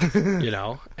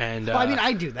 And Well, I mean,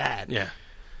 I do that. yeah.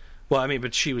 Well, I mean,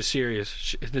 but she was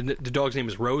serious. The dog's name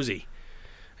was Rosie,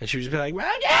 and she was just like,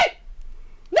 "Rosie,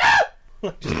 no!"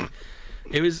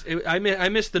 I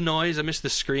missed the noise. I missed the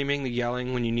screaming, the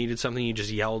yelling. When you needed something, you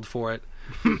just yelled for it.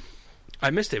 I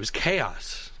missed it. It was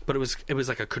chaos, but it was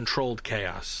like a controlled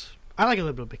chaos. I like a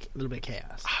little bit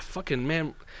chaos. Fucking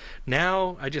man!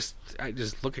 Now I just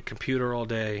look at computer all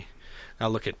day. I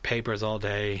look at papers all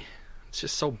day. It's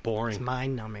just so boring. It's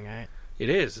mind numbing, right? It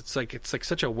is. It's like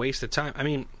such a waste of time. I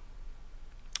mean,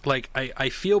 like I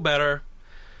feel better.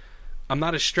 I'm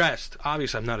not as stressed.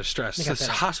 Obviously, I'm not as stressed. This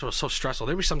hospital is so stressful.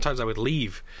 There were sometimes I would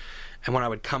leave, and when I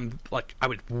would come, like I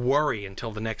would worry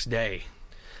until the next day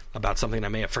about something I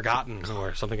may have forgotten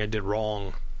or something I did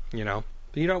wrong. But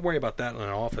you don't worry about that in an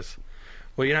office.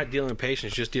 Well, you're not dealing with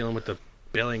patients; you're just dealing with the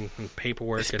billing and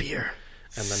paperwork and the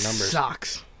numbers.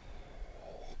 Sucks.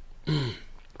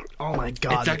 Oh my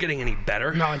god! It's not getting any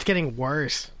better. No, it's getting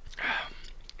worse.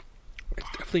 It's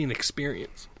definitely an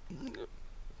experience.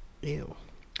 Ew.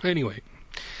 Anyway,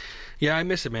 yeah, I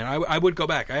miss it, man. I would go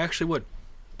back. I actually would,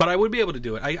 but I would be able to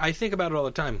do it. I think about it all the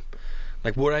time.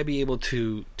 Like, would I be able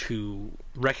to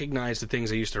recognize the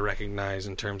things I used to recognize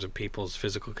in terms of people's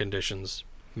physical conditions,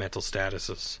 mental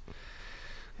statuses?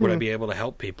 Would I be able to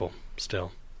help people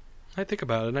still? I think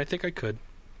about it, and I think I could.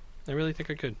 I really think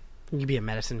I could. You'd be a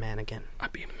medicine man again.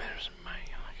 I'd be a medicine man.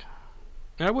 Oh my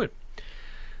God. I would,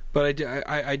 but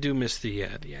I do miss the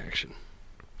action.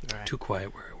 Right. Too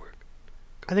quiet where I work.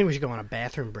 I think we should go on a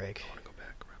bathroom break. I want to go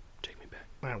back. Take me back.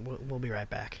 All right, we'll be right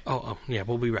back. Oh, yeah,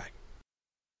 we'll be right.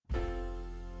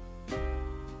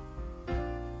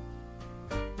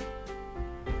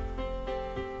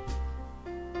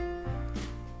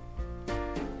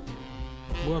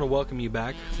 We want to welcome you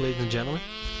back, ladies and gentlemen,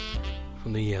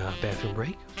 from the bathroom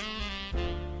break.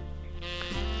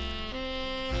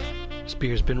 This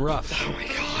beer's been rough. Oh my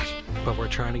god! But we're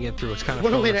trying to get through. It's kind of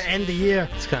what a way to end the year.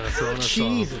 It's kind of throwing us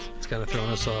Jesus. off. It's kind of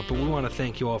throwing us off. But we want to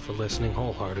thank you all for listening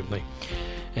wholeheartedly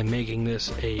and making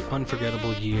this a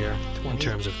unforgettable year in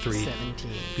terms of 3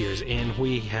 beers in.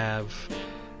 We have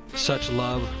such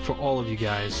love for all of you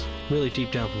guys, really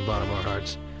deep down from the bottom of our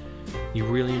hearts. You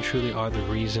really and truly are the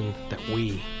reason that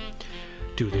we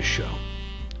do this show.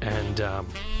 And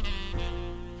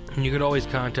you could always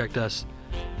contact us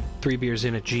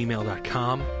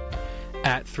 3beersin@gmail.com,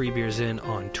 at 3beersin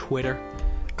on Twitter.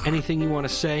 Anything you want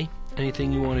to say,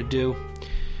 anything you want to do,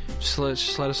 just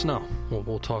let us know.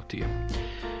 We'll talk to you.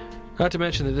 Not to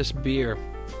mention that this beer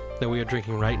that we are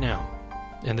drinking right now,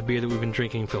 and the beer that we've been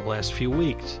drinking for the last few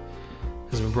weeks,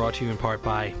 has been brought to you in part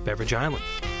by Beverage Island.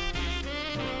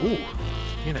 Ooh,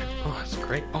 oh, that's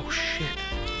great. Oh, shit.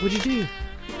 What'd you do?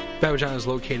 Beverage Island is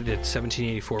located at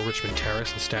 1784 Richmond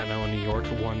Terrace in Staten Island, New York,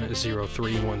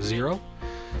 10310.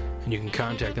 And you can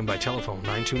contact them by telephone,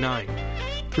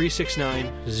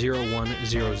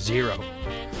 929-369-0100.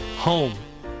 Home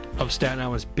of Staten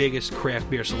Island's biggest craft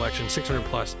beer selection, 600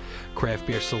 plus craft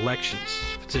beer selections.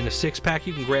 If it's in a 6-pack,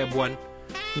 you can grab one.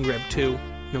 You can grab 2.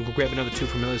 Go grab another 2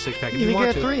 from another 6-pack if you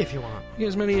want to. You can get 3 if you want. Get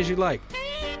as many as you like.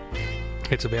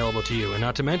 It's available to you. And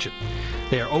not to mention,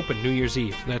 they are open New Year's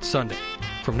Eve. That's Sunday,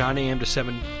 from 9 a.m. to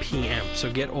 7 p.m.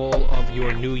 So get all of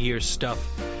your New Year's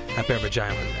stuff at Beverage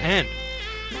Island. And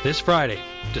this Friday,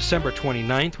 December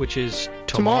 29th, which is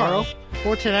tomorrow.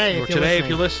 Or today, if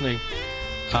you're listening.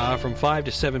 From 5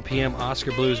 to 7 p.m.,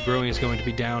 Oscar Blues Brewing is going to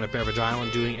be down at Beverage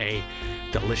Island doing a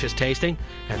delicious tasting.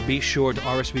 And be sure to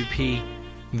RSVP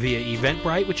via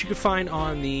Eventbrite, which you can find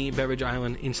on the Beverage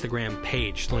Island Instagram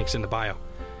page. The link's in the bio.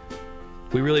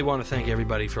 We really want to thank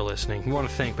everybody for listening. We want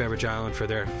to thank Beverage Island for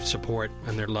their support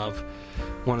and their love.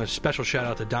 Want a special shout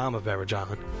out to Dom of Beverage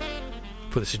Island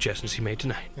for the suggestions he made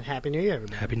tonight. And Happy New Year,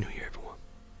 everybody. Happy New Year, everyone.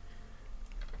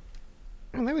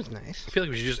 Oh, that was nice. I feel like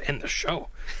we should just end the show.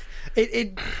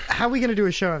 How are we going to do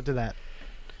a show after that?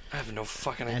 I have no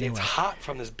fucking idea. Anyway. It's hot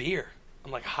from this beer.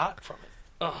 I'm like hot from it.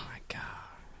 Oh, my God.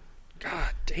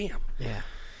 God damn. Yeah.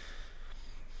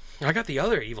 I got the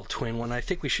other Evil Twin one. I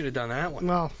think we should have done that one.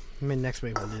 Well, I mean, next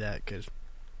week we'll do that, because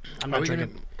I'm Are not we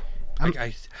drinking.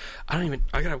 I don't even.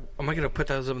 Am I gonna put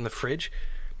those up in the fridge?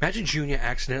 Imagine Junior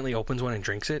accidentally opens one and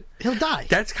drinks it. He'll die.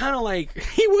 That's kind of like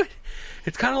he would.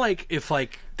 It's kind of like if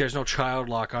like there's no child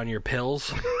lock on your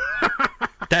pills.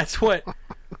 That's what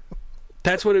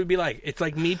it would be like. It's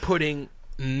like me putting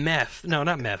meth. No,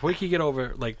 not meth. Where can you get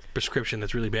over like prescription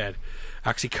that's really bad?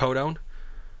 Oxycodone.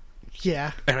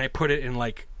 Yeah. And I put it in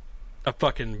like a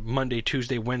fucking Monday,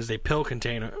 Tuesday, Wednesday pill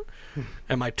container,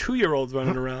 and my 2-year-old's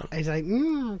running around. He's like,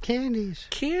 candies.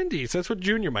 Candies. That's what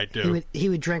Junior might do. He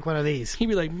would drink one of these. He'd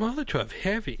be like, Molotov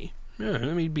heavy. Yeah,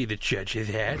 let me be the judge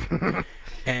of that.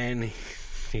 And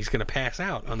he's going to pass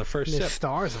out on the first There's sip.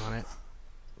 stars on it.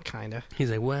 Kind of.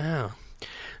 He's like, wow,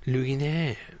 look at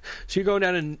that. So you're going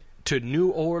down to New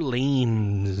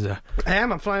Orleans I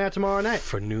am. I'm flying out tomorrow night.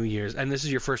 for New Year's. And this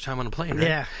is your first time on a plane, right?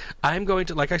 Yeah. I'm going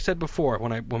to, like I said before,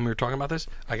 when we were talking about this,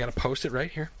 I got to post it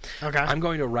right here. Okay. I'm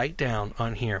going to write down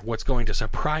on here what's going to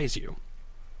surprise you.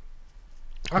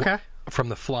 Okay. From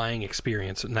the flying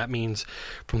experience, and that means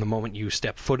from the moment you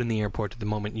step foot in the airport to the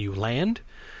moment you land.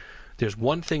 There's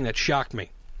one thing that shocked me.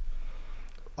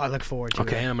 I look forward to it.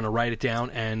 Okay, I'm going to write it down,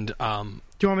 and Do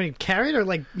you want me to carry it, or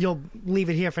like you'll leave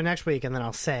it here for next week and then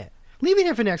I'll say it? Leave it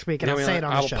here for next week and I'll say it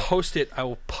on the show. I'll post it. I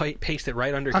will paste it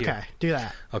right under here. Okay, do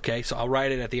that. Okay, so I'll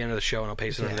write it at the end of the show and I'll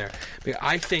paste it under there. Because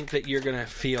I think that you're going to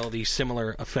feel these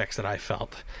similar effects that I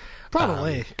felt.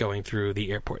 Probably. Going through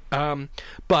the airport.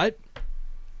 But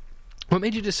what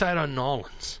made you decide on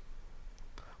Nolans?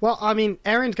 Well, I mean,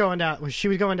 Erin's going down. Well, she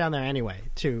was going down there anyway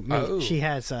to meet. Oh. She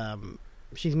has.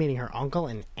 She's meeting her uncle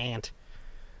and aunt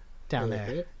down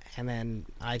there, and then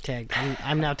I tagged.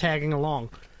 I'm now tagging along.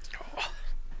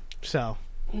 So,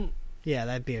 yeah,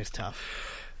 that beer's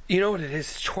tough. You know what it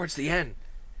is? Towards the end,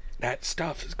 that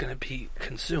stuff is going to be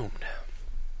consumed.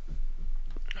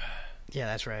 Yeah,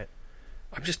 that's right.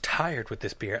 I'm just tired with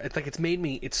this beer. It's like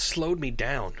it's slowed me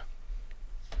down.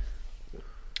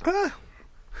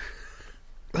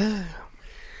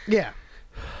 Yeah.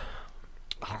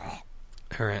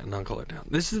 Her aunt and uncle are down.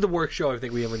 This is the worst show I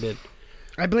think we ever did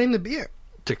I blame the beer.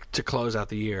 to close out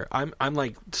the year. I'm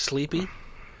like sleepy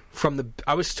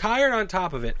I was tired on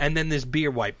top of it, and then this beer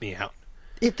wiped me out.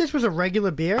 If this was a regular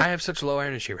beer, I have such low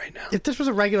energy right now. if this was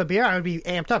a regular beer, I would be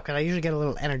amped up because I usually get a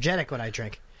little energetic when I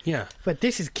drink. Yeah, But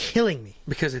this is killing me.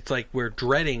 because it's like we're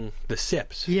dreading the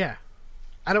sips. Yeah.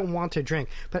 I don't want to drink.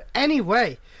 But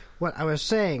anyway, what I was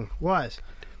saying was,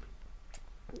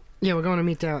 yeah, we're going to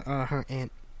meet down her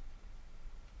aunt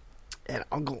and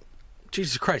uncle.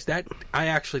 Jesus Christ, that I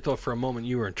actually thought for a moment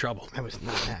you were in trouble. I was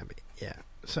not happy. Yeah.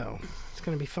 So it's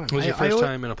going to be fun. It was your first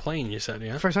time in a plane, you said,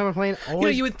 yeah? First time I'm playing. You know,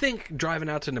 Always you would think driving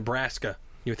out to Nebraska,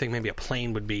 you would think maybe a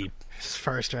plane would be...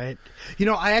 first, right? You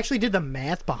know, I actually did the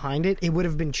math behind it. It would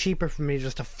have been cheaper for me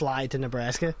just to fly to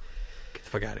Nebraska Get the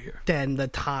fuck out of here. than the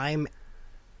time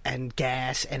and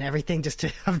gas and everything just to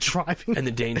have driving. And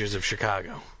the dangers of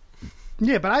Chicago.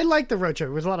 Yeah, but I liked the road trip.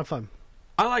 It was a lot of fun.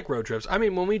 I like road trips. I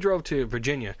mean, when we drove to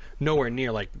Virginia, nowhere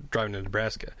near like driving to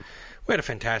Nebraska. We had a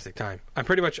fantastic time. I'm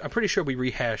pretty sure we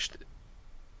rehashed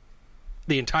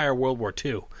the entire World War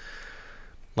II.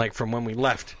 Like from when we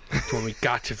left to when we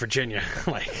got to Virginia.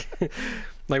 like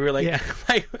we were like, Yeah.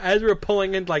 like as we were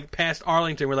pulling in like past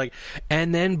Arlington, we're like,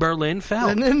 and then Berlin fell.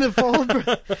 And then the fall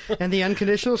and the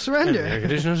unconditional surrender. And the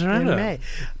unconditional surrender. In May.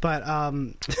 But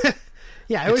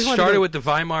yeah, I It always wanted started to, with the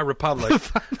Weimar Republic.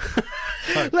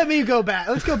 let me go back.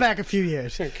 Let's go back a few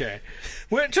years. Okay.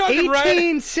 We're talking right.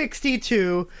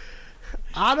 1862,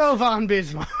 Otto von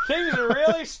Bismarck. Things are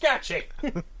really sketchy.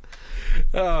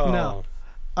 Oh. No.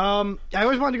 I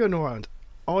always wanted to go to New Orleans.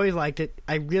 Always liked it.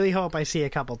 I really hope I see a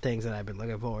couple things that I've been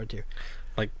looking forward to.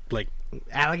 Like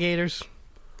Alligators,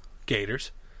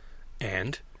 gators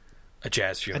and a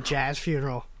jazz a funeral. jazz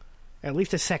funeral, at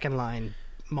least a second line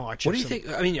march. What do you think?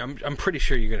 I mean, I'm pretty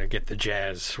sure you're going to get the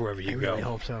jazz wherever you I go. really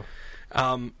hope so.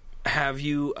 Have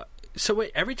you? So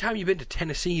wait, every time you've been to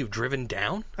Tennessee, you've driven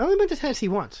down? I only been to Tennessee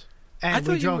once, I and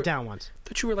thought we you drove were- down once. I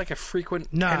thought you were like a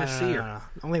frequent No, Tennesseer. no.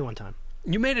 Only one time.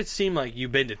 You made it seem like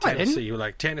you've been to I didn't. Tennessee. You were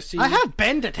like Tennessee. I have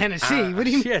been to Tennessee. What do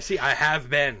you mean? Yeah, see, I have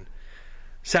been.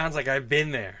 Sounds like I've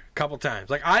been there a couple times.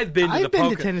 Like I've been to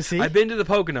to Tennessee. I've been to the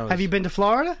Poconos. Have you been to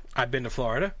Florida? I've been to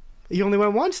Florida. You only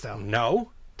went once, though.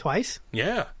 No. Twice?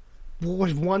 Yeah.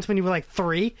 Was once when you were like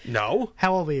 3? No.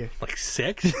 How old were you? Like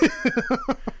 6.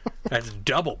 That's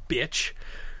double, bitch.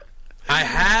 I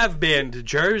have been to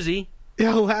Jersey.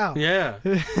 Oh, wow. Yeah.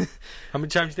 How many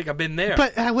times do you think I've been there?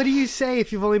 But what do you say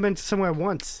if you've only been to somewhere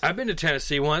once? I've been to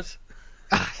Tennessee once.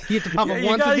 You have to pop up You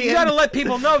once at the you end. gotta let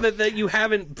people know that you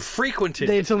haven't frequented.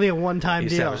 It's only a one-time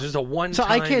deal. It's just a one-time. So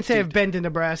I can't say I've been to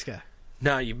Nebraska.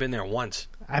 No, you've been there once.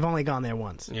 I've only gone there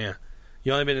once. Yeah.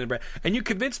 You only been in Nebraska. And you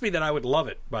convinced me that I would love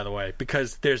it, by the way,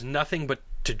 because there's nothing but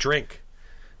to drink.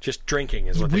 Just drinking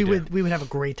is what we they do. would have a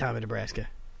great time in Nebraska.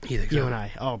 You think so? You and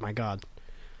I. Oh, my God.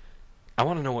 I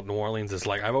want to know what New Orleans is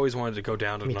like. I've always wanted to go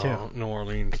down to Me too. New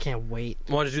Orleans. I can't wait.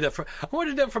 I wanted to do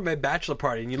that for my bachelor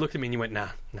party, and you looked at me and you went, nah.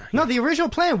 No, the original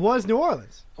plan was New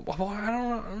Orleans. Well, I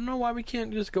don't know why we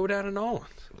can't just go down to New Orleans.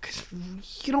 Because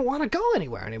you don't want to go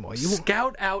anywhere anymore. You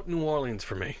Scout out New Orleans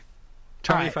for me.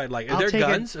 Tell me All if right, I'd like it. I'll Are there take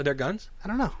guns? Are there guns? I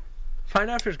don't know. Find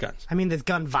out if there's guns. I mean, there's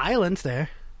gun violence there.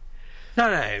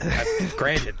 No,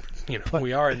 granted,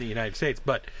 we are in the United States,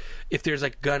 but if there's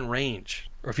like gun range,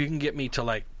 or if you can get me to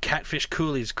like Catfish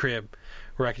Cooley's crib,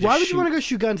 where I can Why just would shoot, you want to go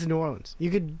shoot guns in New Orleans? You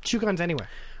could shoot guns anywhere.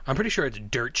 I'm pretty sure it's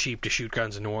dirt cheap to shoot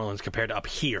guns in New Orleans compared to up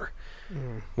here,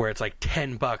 where it's like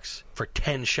 $10 for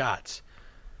 10 shots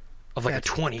of like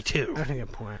That's- a 22. That's a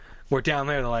good point. Where down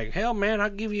there they're like, hell man, I'll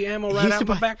give you ammo right out of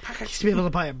my back pocket. Used to be able to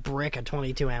buy a brick of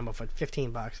 22 ammo for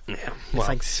 $15. Yeah, It's well,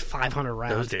 like 500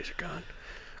 rounds. those days are gone.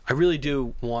 I really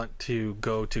do want to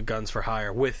go to Guns for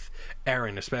Hire with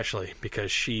Erin, especially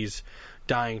because she's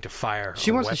dying to fire.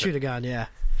 She wants to shoot a gun, yeah.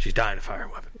 She's dying to fire a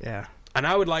weapon, Yeah. and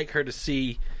I would like her to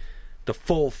see the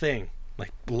full thing,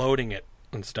 like loading it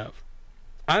and stuff.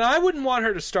 And I wouldn't want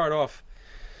her to start off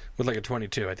with like a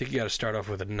 22. I think you got to start off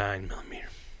with a 9mm.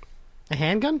 A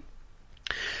handgun?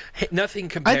 Hey, nothing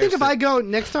compares. I think if to, I go,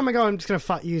 next time I go, I'm just going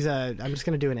to I'm just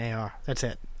going to do an AR. That's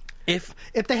it. if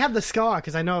If they have the SCAR,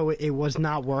 because I know it was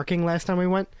not working last time we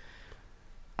went,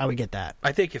 I would get that.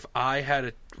 I think if I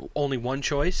had only one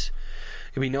choice,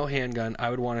 it'd be no handgun. I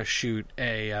would want to shoot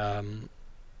a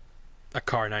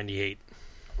Car 98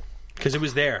 because it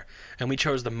was there, and we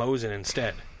chose the Mosin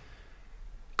instead.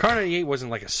 Car 98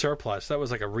 wasn't like a surplus; that was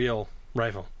like a real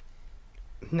rifle.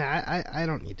 Nah, I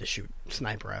don't need to shoot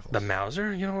sniper rifles. The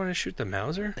Mauser? You don't want to shoot the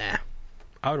Mauser? Nah.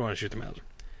 I would want to shoot the Mauser.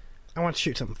 I want to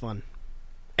shoot something fun.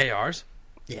 ARs?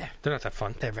 Yeah. They're not that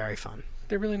fun. They're very fun.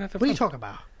 They're really not that What are fun. you talking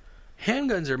about?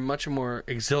 Handguns are much more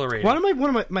exhilarating.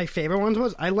 One of my favorite ones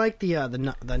was I like the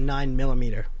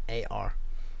 9mm AR.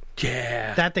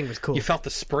 Yeah. That thing was cool. You felt the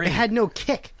spring. It had no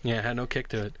kick. Yeah, it had no kick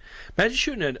to it. Imagine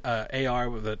shooting an AR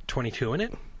with a 22 in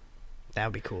it. That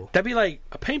would be cool. That'd be like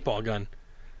a paintball gun,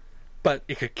 but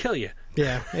it could kill you.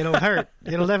 Yeah, it'll hurt.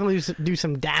 It'll definitely do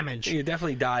some damage. You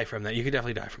definitely die from that. You could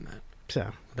definitely die from that,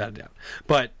 So without a doubt.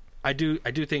 But I do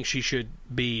think she should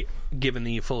be given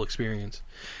the full experience.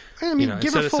 I mean, give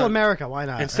instead her of full America. Why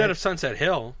not? Instead right? of Sunset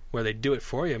Hill, where they do it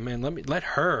for you, man, let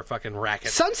her fucking rack it.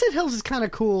 Sunset Hills is kind of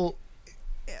cool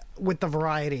with the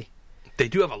variety They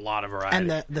do have a lot of variety.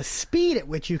 and the speed at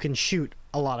which you can shoot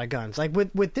a lot of guns. Like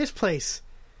with this place,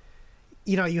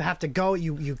 you have to go.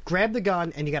 You grab the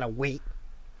gun and you got to wait.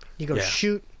 You go Yeah.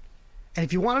 shoot, and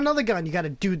if you want another gun, you got to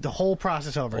do the whole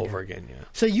process over again. yeah.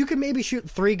 So you can maybe shoot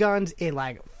 3 guns in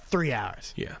like 3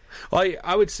 hours. Yeah. Well,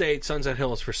 I would say Sunset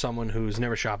Hill is for someone who's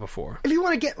never shot before. If you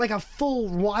want to get like a full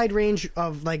wide range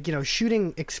of like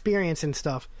shooting experience and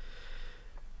stuff,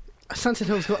 Sunset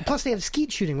Hills. Plus they have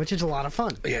skeet shooting, which is a lot of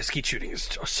fun. Yeah, skeet shooting is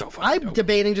so fun. I'm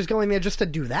debating just going there just to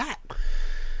do that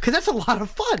because that's a lot of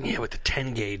fun. Yeah, with the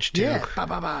 10 gauge too. Yeah. Ba,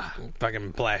 ba, ba.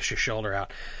 Fucking blast your shoulder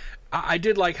out. I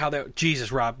did like how that.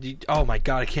 Jesus, Rob. Oh my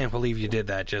God, I can't believe you did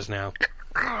that just now.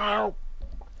 I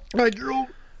drew.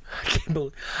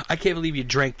 I can't believe you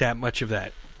drank that much of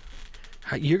that.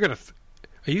 Are you gonna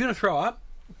throw up?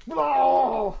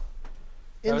 Oh.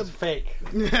 That was fake.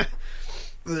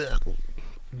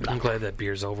 I'm glad that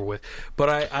beer's over with.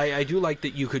 But I do like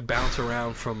that you could bounce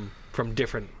around from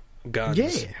different guns.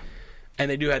 Yeah.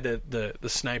 And they do have the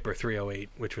Sniper 308,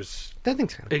 which was That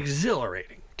thing's kind of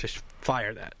exhilarating to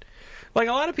fire that. Like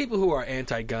a lot of people who are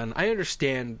anti-gun, I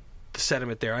understand the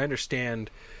sentiment there. I understand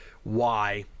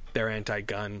why they're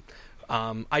anti-gun.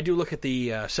 I do look at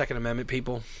the Second Amendment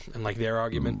people and like their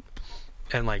argument,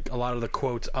 and like a lot of the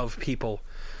quotes of people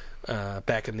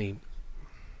back in the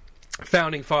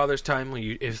Founding Fathers' time.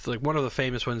 It's like one of the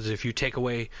famous ones: if you take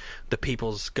away the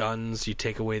people's guns, you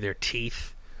take away their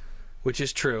teeth, which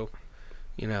is true.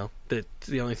 That's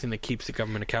the only thing that keeps the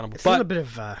government accountable. It's a little bit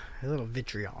of a little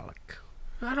vitriolic.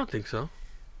 I don't think so.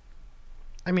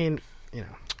 I mean,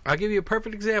 I'll give you a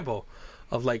perfect example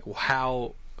of like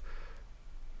how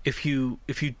if you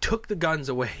took the guns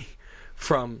away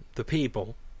from the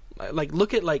people, like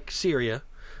look at like Syria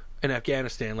and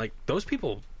Afghanistan, like those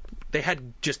people they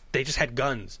just had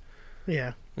guns.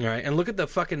 Yeah. All right, and look at the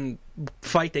fucking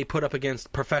fight they put up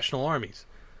against professional armies.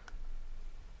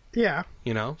 Yeah.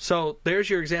 So there's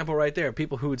your example right there.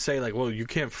 People who would say like, well, you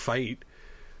can't fight,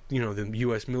 the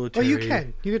U.S. military. Well, you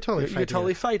can. You could totally fight. You could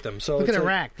totally fight them. So look at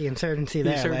Iraq, the insurgency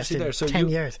there lasted So 10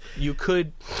 years. You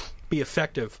could be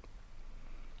effective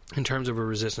in terms of a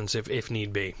resistance if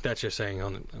need be. That's just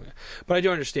saying. But I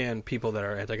do understand people that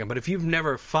are anti-gun. But if you've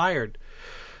never fired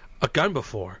a gun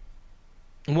before,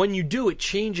 when you do, it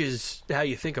changes how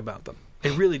you think about them.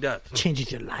 It really does. It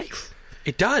changes your life.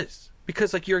 It does.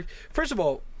 Because like first of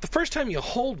all, the first time you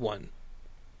hold one,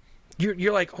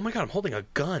 you're like, oh my God, I'm holding a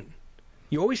gun.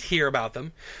 You always hear about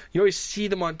them. You always see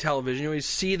them on television. You always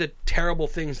see the terrible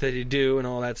things that they do and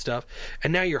all that stuff.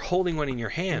 And now you're holding one in your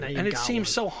hand. And it seems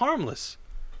so harmless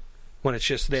when it's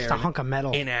just there. Just a hunk of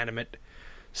metal. Inanimate,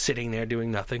 sitting there doing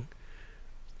nothing.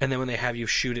 And then when they have you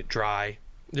shoot it dry,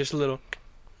 just a little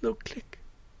click.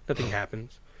 Nothing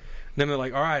happens. And then they're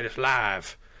like, all right, it's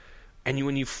live. And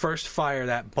when you first fire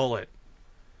that bullet,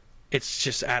 it's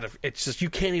just you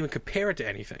can't even compare it to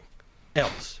anything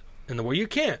else in the world. You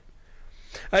can't.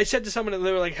 I said to someone,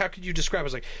 they were like, how could you describe it? I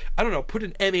was like, I don't know, put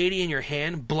an M80 in your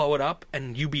hand, blow it up,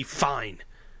 and you be fine.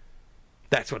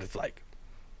 That's what it's like.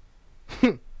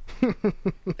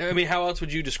 I mean, how else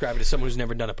would you describe it as someone who's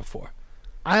never done it before?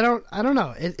 I don't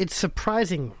know. It's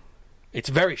surprising. It's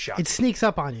very shocking. It sneaks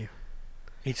up on you.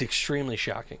 It's extremely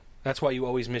shocking. That's why you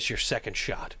always miss your second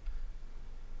shot.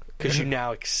 Because you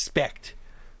now expect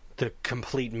the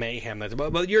complete mayhem.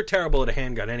 But you're terrible at a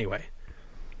handgun anyway.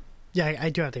 Yeah, I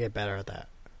do have to get better at that.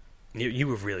 You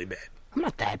were really bad. I'm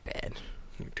not that bad.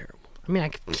 You're terrible. I mean, I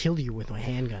could kill you with my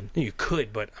handgun. You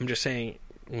could, but I'm just saying,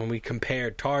 when we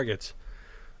compared targets,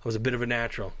 I was a bit of a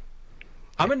natural.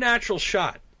 I'm a natural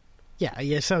shot. Yeah,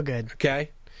 you're so good.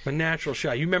 Okay? I'm a natural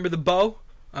shot. You remember the bow?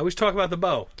 I always talk about the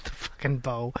bow. The fucking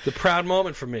bow. The proud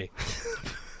moment for me.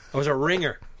 I was a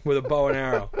ringer with a bow and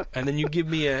arrow. And then you give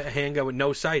me a handgun with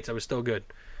no sights, I was still good.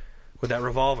 With that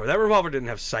revolver. That revolver didn't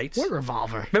have sights. What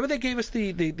revolver? Remember they gave us the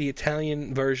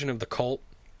Italian version of the Colt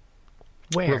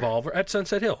Where? revolver at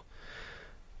Sunset Hill.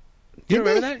 You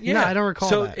remember that? Yeah. No, I don't recall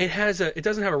that. So it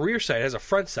doesn't have a rear sight, it has a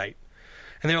front sight.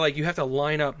 And they're like, you have to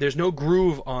line up. There's no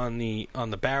groove on the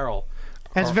barrel.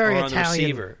 That's very or on Italian. the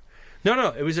receiver. No.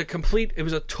 It was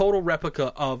a total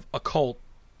replica of a Colt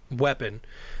weapon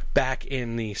back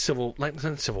in the Civil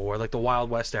War, like the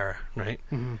Wild West era, right?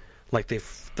 Mm-hmm. Like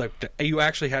you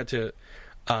actually had to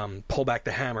pull back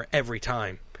the hammer every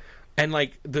time. And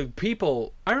like the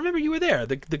people, I remember you were there.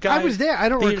 The guys, I was there. I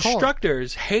don't recall. The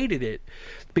instructors hated it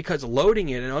because loading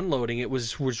it and unloading it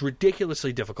was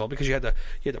ridiculously difficult because you had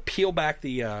to peel back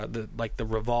the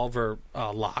revolver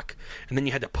lock, and then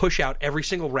you had to push out every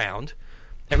single round,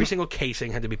 every single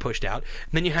casing had to be pushed out,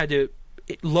 and then you had to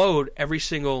load every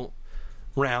single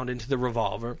round into the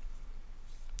revolver,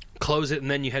 close it, and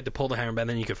then you had to pull the hammer back, and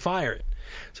then you could fire it.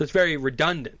 So it's very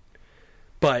redundant.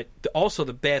 But also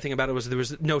the bad thing about it was there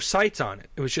was no sights on it.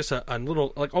 It was just a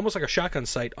little, like almost like a shotgun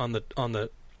sight on the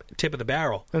tip of the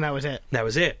barrel. And that was it. That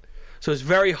was it. So it's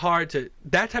very hard to...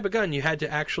 That type of gun, you had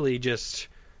to actually just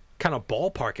kind of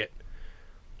ballpark it.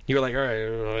 You were like, all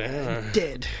right...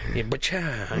 Dead. Yeah, but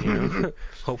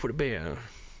hope for the bear.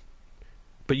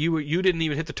 But you didn't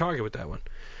even hit the target with that one.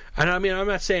 And I mean, I'm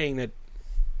not saying that,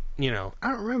 I don't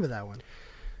remember that one.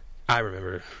 I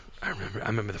remember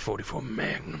the 44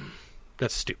 Magnum.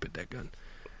 That's stupid, that gun.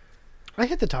 I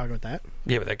hit the target with that.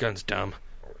 Yeah, but that gun's dumb.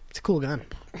 It's a cool gun.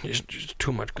 It's just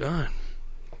too much gun.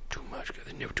 Too much gun.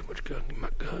 There's never too much gun in my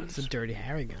guns. It's a Dirty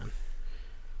Harry gun.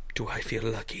 Do I feel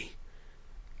lucky?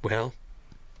 Well,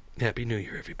 Happy New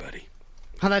Year, everybody.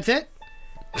 Oh, that's it?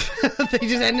 They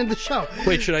just ended the show.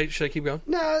 Wait, should I keep going?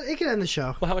 No, it can end the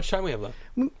show. Well, how much time we have left?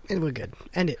 We're good.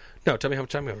 End it. No, tell me how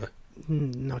much time we have left.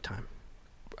 No time.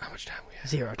 How much time we have?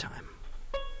 0 time.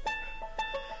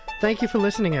 Thank you for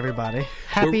listening, everybody.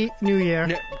 Happy New Year.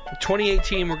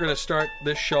 2018, we're going to start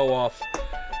this show off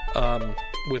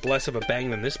with less of a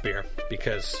bang than this beer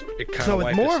because it kind of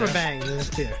with more of a bang than this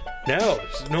beer. No,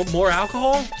 there's no more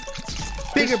alcohol.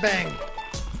 Bigger bang.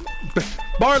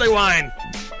 Barley wine.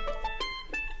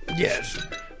 Yes.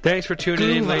 Thanks for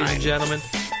tuning in, ladies and gentlemen.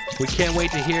 We can't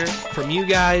wait to hear from you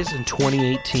guys in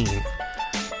 2018.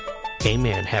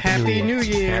 Amen. Happy New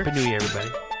Year. Happy New Year,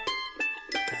 everybody.